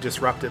you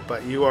disrupt it,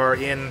 but you are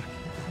in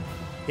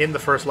the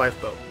first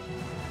lifeboat.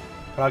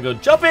 And I'll go,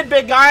 "Jump in,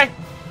 big guy!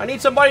 I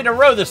need somebody to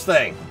row this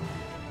thing!"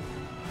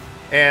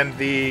 And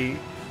the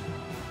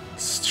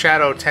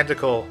shadow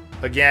tentacle,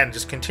 again,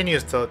 just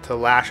continues to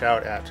lash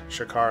out at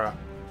Shakara.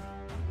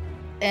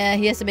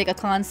 He has to make a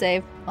con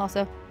save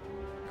also.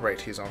 Right,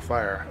 he's on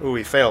fire. Ooh,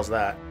 he fails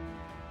that.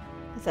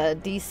 It's a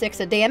d6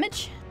 of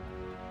damage,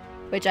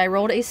 which I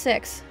rolled a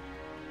 6.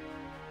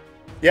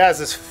 Yeah, as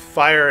this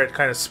fire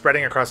kind of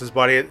spreading across his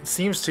body, it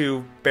seems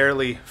to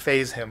barely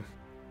phase him.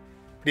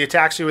 He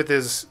attacks you with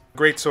his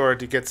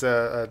greatsword. He gets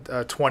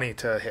a 20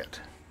 to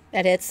hit.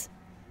 That hits.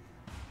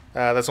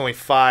 That's only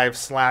 5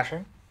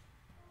 slashing.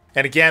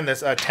 And again,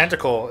 this a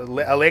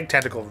leg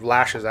tentacle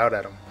lashes out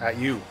at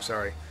you,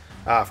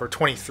 for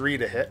 23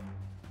 to hit.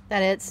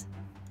 That hits.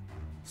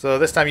 So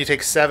this time you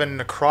take 7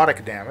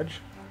 necrotic damage.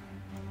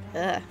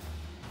 Ugh.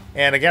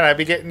 And again, I'd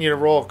be getting you to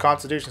roll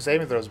Constitution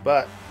saving throws,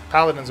 but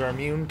paladins are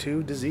immune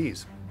to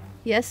disease.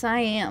 Yes,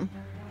 I am.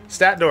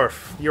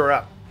 Statdorf, you're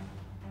up.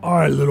 All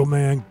right, little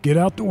man, get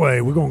out the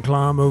way. We're going to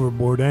climb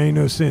overboard. There ain't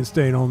no sense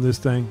staying on this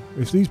thing.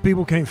 If these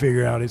people can't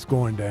figure out it's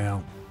going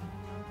down,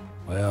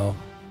 well,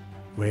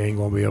 we ain't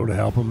going to be able to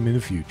help them in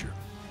the future.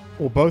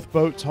 Will both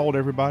boats hold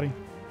everybody?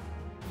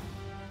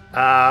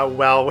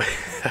 Well,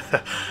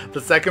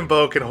 the second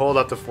boat can hold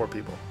up to 4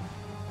 people.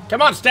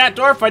 Come on,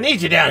 Statdorf, I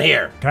need you down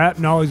here.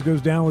 Captain always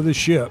goes down with his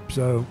ship,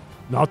 so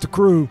not the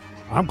crew.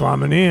 I'm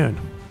climbing in.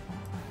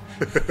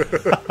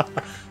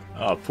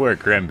 Oh, poor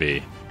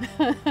Grimby.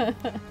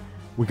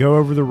 We go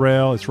over the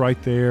rail. It's right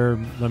there.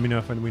 Let me know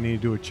if we need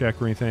to do a check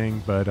or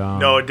anything. But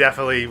No,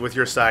 definitely with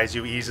your size,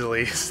 you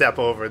easily step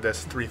over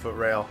this 3-foot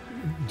rail.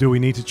 do we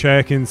need to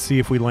check and see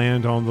if we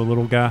land on the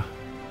little guy?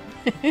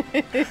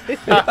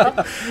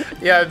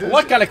 Yeah.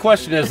 What kind of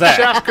question is that?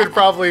 Chef could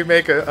probably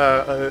make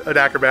an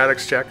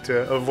acrobatics check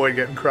to avoid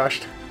getting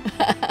crushed.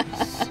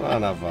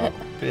 Son of a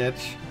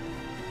bitch.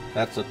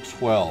 That's a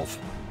 12.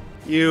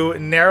 You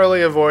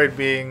narrowly avoid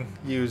being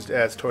used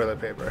as toilet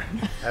paper,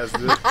 as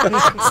the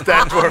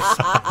Statdorf's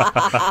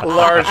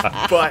large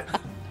butt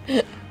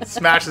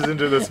smashes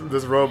into this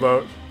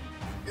rowboat,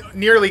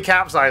 nearly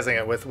capsizing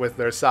it with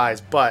their size,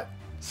 but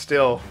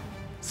still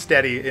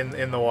steady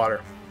in the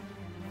water.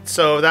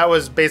 So that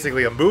was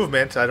basically a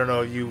movement. I don't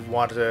know if you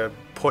wanted to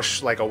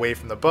push like away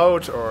from the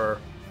boat or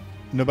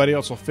Nobody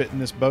else will fit in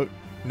this boat.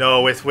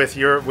 no, with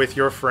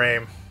your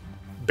frame.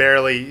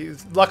 Barely.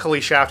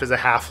 Luckily, Shaft is a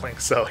halfling,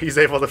 so he's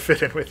able to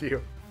fit in with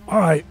you. All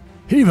right,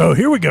 Hevo,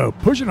 here we go.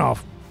 Pushing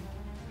off.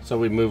 So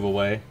we move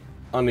away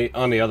on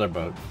the other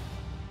boat.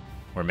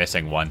 We're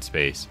missing one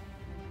space.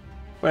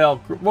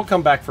 Well, we'll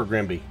come back for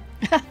Grimby.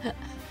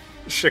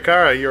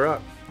 Shakara, you're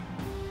up.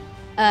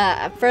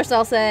 First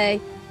I'll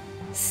say,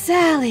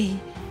 Sally,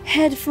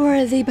 head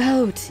for the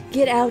boat.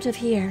 Get out of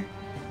here.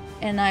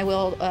 And I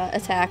will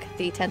attack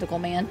the tentacle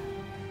man.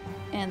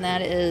 And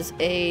that is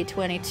a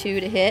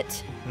 22 to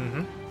hit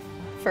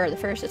for the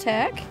first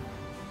attack.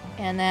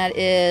 And that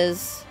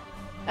is...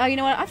 Oh, you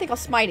know what? I think I'll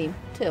smite him,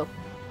 too.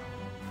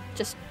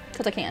 Just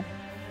because I can.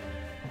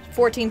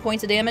 14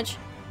 points of damage.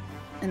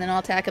 And then I'll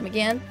attack him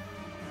again.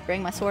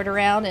 Bring my sword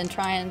around and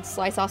try and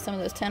slice off some of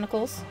those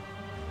tentacles.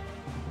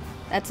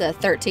 That's a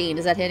 13.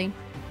 Does that hit him?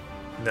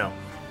 No.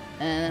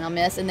 And I'll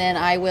miss. And then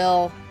I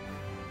will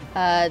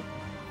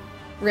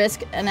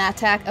risk an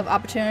attack of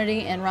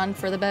opportunity and run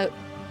for the boat.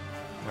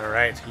 All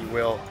right, he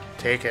will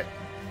take it.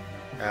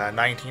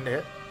 19 to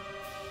hit.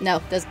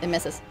 No, it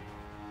misses.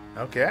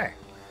 Okay.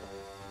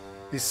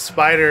 These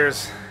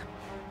spiders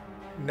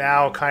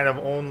now kind of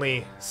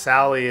only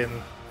Sally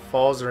and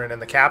Falzarin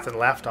and the captain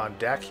left on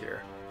deck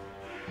here.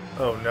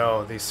 Oh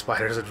no, these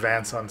spiders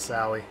advance on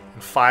Sally,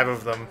 and 5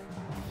 of them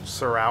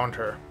surround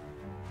her.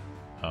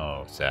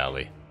 Oh,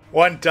 Sally.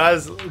 One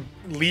does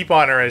leap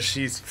on her as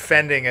she's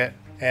fending it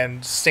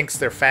and sinks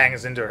their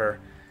fangs into her,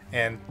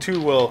 and 2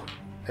 will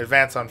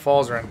advance on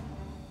Falzarin.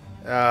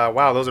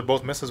 Wow, those are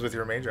both misses with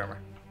your mage armor.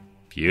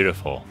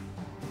 Beautiful.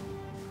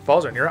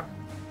 Falzarin, you're up.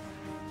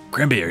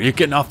 Grimby, are you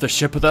getting off the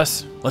ship with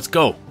us? Let's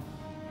go.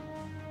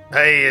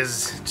 Hey,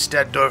 is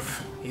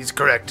Stadtdorf. He's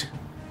correct.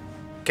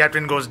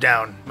 Captain goes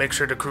down. Make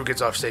sure the crew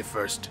gets off safe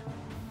first.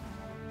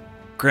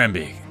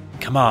 Grimby,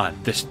 come on.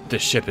 This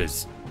ship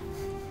is...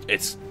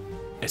 It's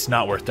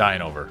not worth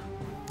dying over.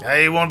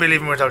 I won't be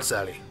leaving without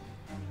Sally.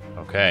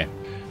 Okay.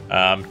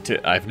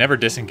 I've never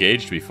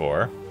disengaged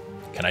before.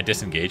 Can I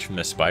disengage from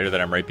the spider that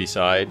I'm right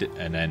beside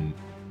and then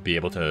be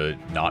able to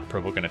not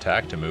provoke an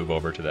attack to move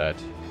over to that?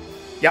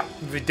 Yeah,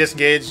 if you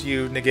disengage,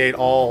 you negate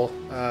all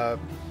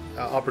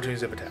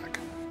opportunities of attack.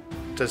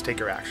 Just take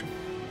your action.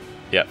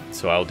 Yep,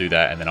 so I'll do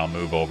that, and then I'll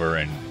move over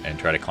and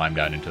try to climb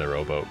down into the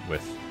rowboat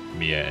with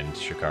Mia and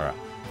Shakara.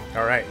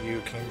 All right,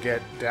 you can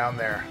get down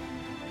there.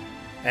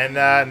 And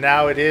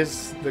now it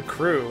is the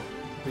crew.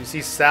 You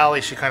see Sally,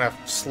 she kind of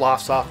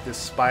sloughs off this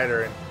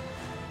spider, and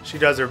she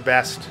does her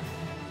best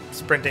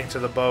sprinting to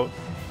the boat,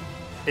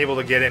 able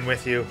to get in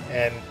with you,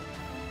 and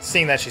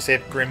seeing that she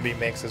saved Grimby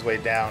makes his way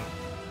down.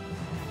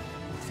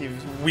 He's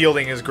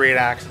wielding his great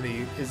axe, and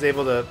he is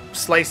able to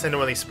slice into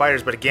one of these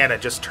spiders, but again,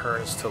 it just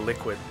turns to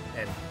liquid,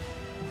 and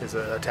his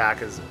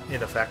attack is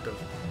ineffective.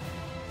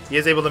 He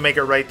is able to make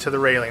it right to the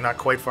railing, not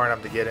quite far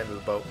enough to get into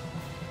the boat.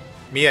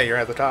 Mia, you're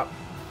at the top.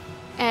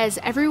 As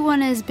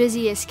everyone is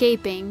busy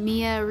escaping,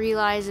 Mia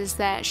realizes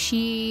that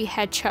she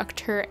had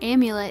chucked her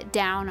amulet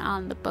down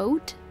on the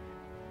boat.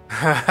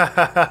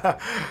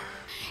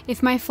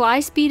 If my fly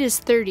speed is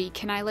 30,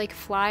 can I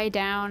fly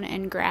down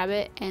and grab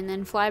it and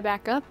then fly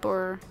back up,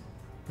 or?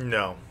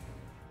 No.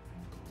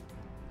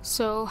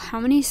 So how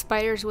many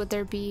spiders would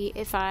there be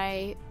if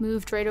I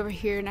moved right over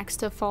here next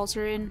to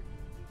Falzarin?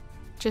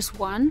 Just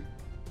one?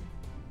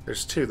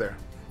 There's 2 there.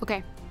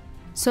 Okay.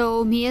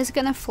 So Mia's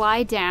gonna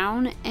fly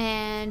down,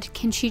 and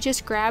can she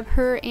just grab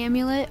her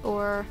amulet,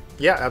 or?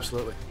 Yeah,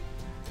 absolutely.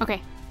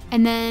 Okay.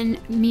 And then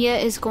Mia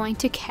is going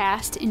to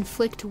cast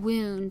Inflict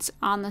Wounds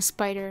on the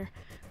spider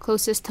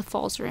closest to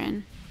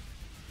Falzarin.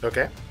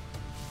 Okay.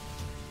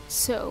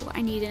 So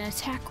I need an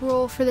attack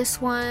roll for this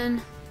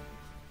one.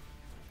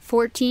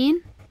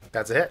 14.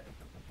 That's a hit.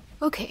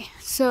 Okay,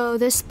 so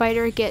this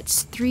spider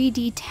gets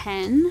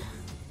 3d10,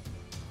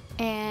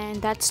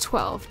 and that's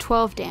 12.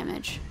 12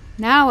 damage.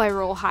 Now I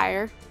roll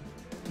higher.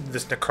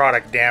 This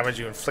necrotic damage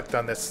you inflict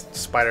on this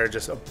spider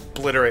just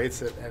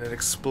obliterates it, and it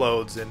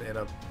explodes in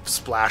a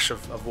splash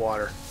of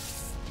water.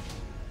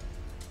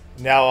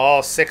 Now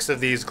all 6 of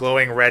these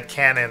glowing red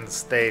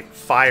cannons, they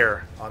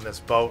fire on this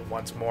boat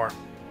once more.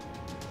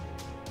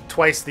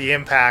 Twice the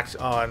impact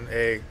on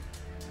a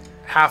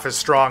half as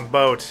strong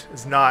boat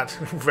is not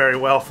very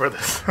well for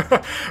this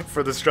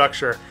for the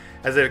structure,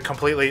 as it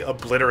completely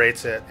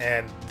obliterates it,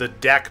 and the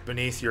deck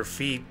beneath your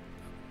feet,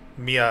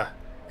 Mia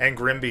and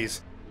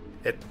Grimby's,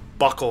 it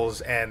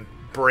buckles and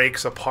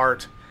breaks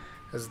apart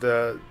as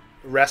the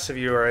rest of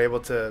you are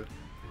able to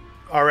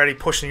already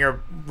pushing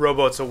your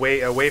rowboats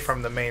away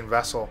from the main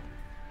vessel.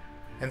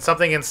 And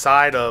something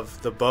inside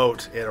of the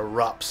boat, it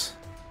erupts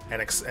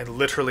and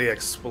literally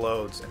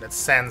explodes, and it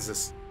sends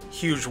this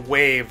huge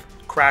wave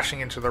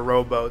crashing into the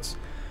rowboats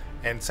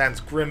and sends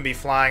Grimby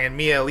flying. And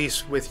Mia, at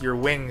least with your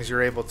wings,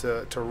 you're able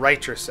to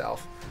right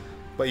yourself,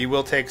 but you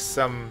will take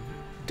some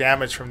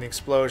damage from the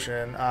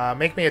explosion.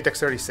 Make me a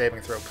dexterity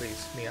saving throw,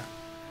 please, Mia.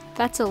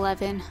 That's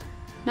 11.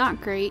 Not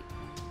great.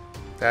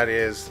 That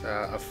is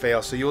a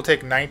fail. So you will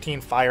take 19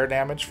 fire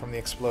damage from the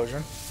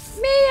explosion.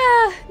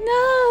 Mia,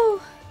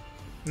 no!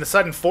 And the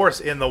sudden force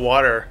in the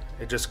water,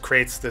 it just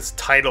creates this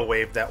tidal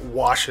wave that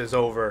washes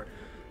over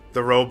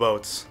the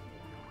rowboats,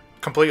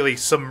 completely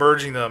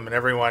submerging them, and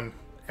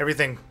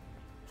everything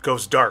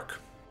goes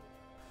dark.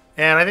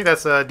 And I think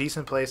that's a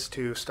decent place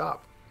to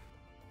stop.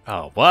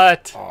 Oh,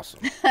 what?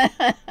 Awesome.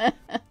 I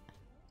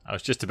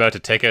was just about to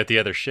take out the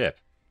other ship.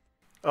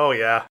 Oh,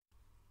 yeah.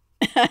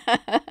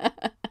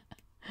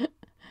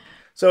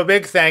 So a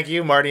big thank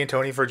you, Marty and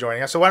Tony, for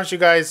joining us. So why don't you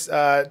guys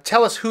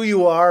tell us who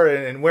you are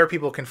and where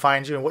people can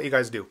find you and what you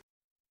guys do?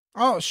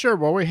 Oh, sure.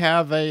 Well, we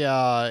have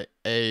a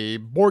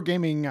board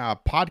gaming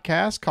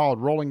podcast called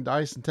Rolling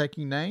Dice and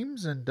Taking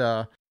Names, and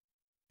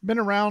been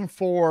around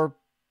for,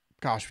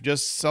 we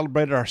just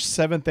celebrated our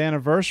 7th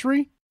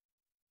anniversary.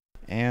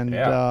 And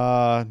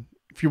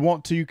if you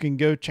want to, you can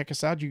go check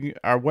us out.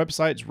 Our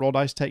website's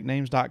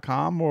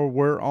rolldicetakenames.com, or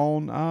we're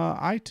on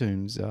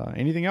iTunes.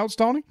 Anything else,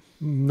 Tony?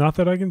 Not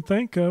that I can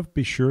think of.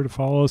 Be sure to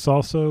follow us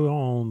also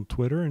on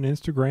Twitter and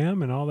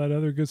Instagram and all that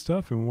other good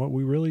stuff. And what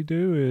we really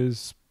do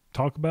is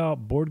talk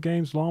about board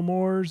games,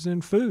 lawnmowers,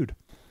 and food.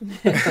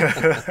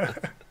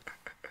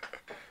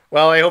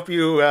 Well, I hope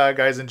you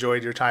guys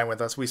enjoyed your time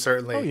with us. We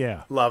certainly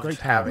loved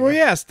having Well, you.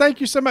 yes,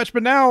 thank you so much.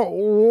 But now,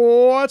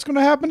 what's going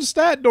to happen to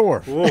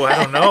Statdorf? Ooh, I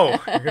don't know.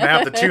 You're going to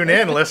have to tune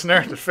in,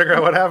 listener, to figure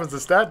out what happens to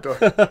Statdorf.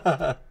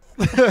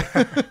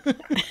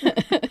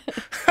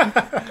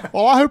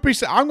 Well, I hope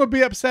I'm going to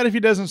be upset if he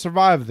doesn't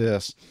survive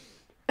this.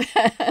 We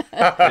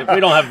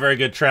don't have a very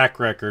good track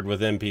record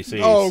with NPCs.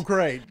 Oh,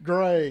 great.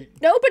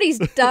 Nobody's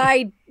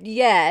died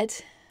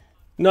yet.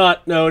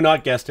 Not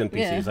guest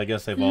NPCs. Yeah. I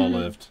guess they've all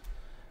lived.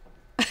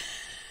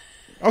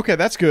 Okay,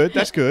 that's good.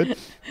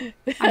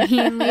 I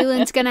mean,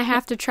 Leland's going to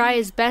have to try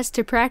his best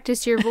to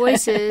practice your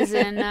voices,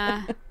 and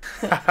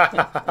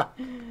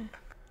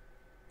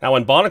Now,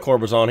 when Bonacore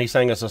was on, he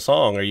sang us a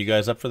song. Are you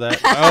guys up for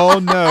that? Oh,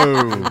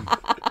 no.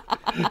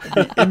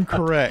 That'd be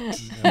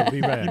incorrect. That'd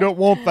be bad. You don't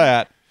want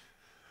that.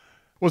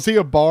 Was he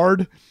a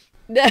bard?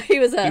 No, he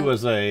was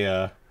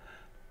a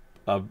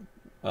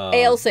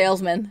ale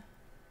salesman.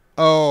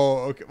 Oh,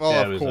 okay. Well,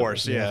 Yeah, of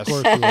course, yes. Of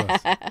course it was.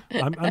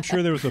 I'm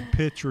sure there was a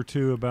pitch or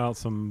two about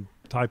some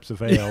types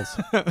of ales.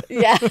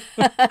 Yeah.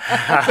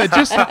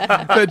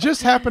 That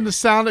just happened to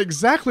sound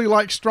exactly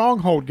like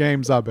Stronghold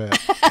games, I bet.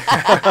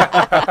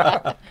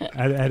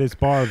 at his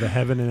bar, the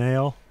Heaven and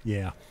Ale.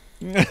 Yeah.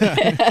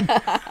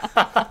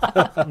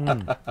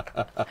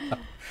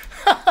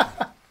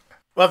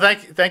 Well,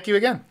 thank you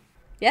again.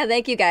 Yeah,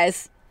 thank you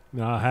guys.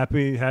 No,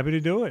 happy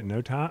to do it.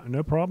 No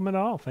problem at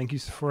all. Thank you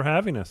for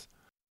having us.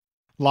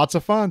 Lots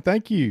of fun.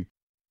 Thank you.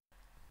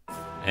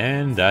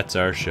 And that's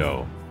our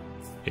show.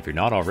 If you're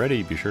not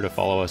already, be sure to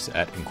follow us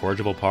at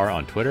Incorrigible Par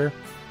on Twitter,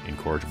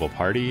 Incorrigible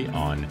Party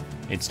on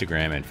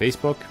Instagram and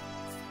Facebook,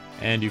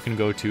 and you can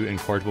go to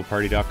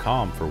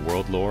incorrigibleparty.com for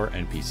world lore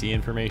and PC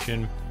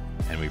information,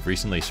 and we've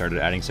recently started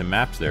adding some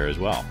maps there as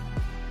well.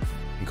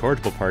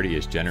 Incorrigible Party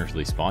is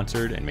generously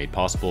sponsored and made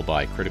possible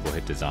by Critical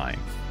Hit Design.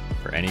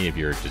 For any of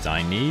your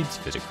design needs,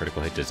 visit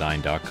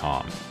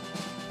criticalhitdesign.com.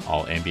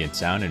 All ambient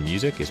sound and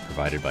music is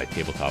provided by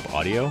Tabletop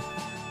Audio,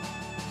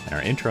 and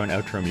our intro and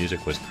outro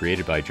music was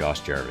created by Josh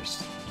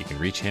Jarvis. You can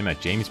reach him at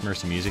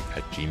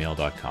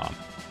jamesmercymusic@gmail.com.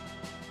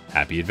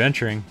 Happy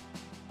adventuring!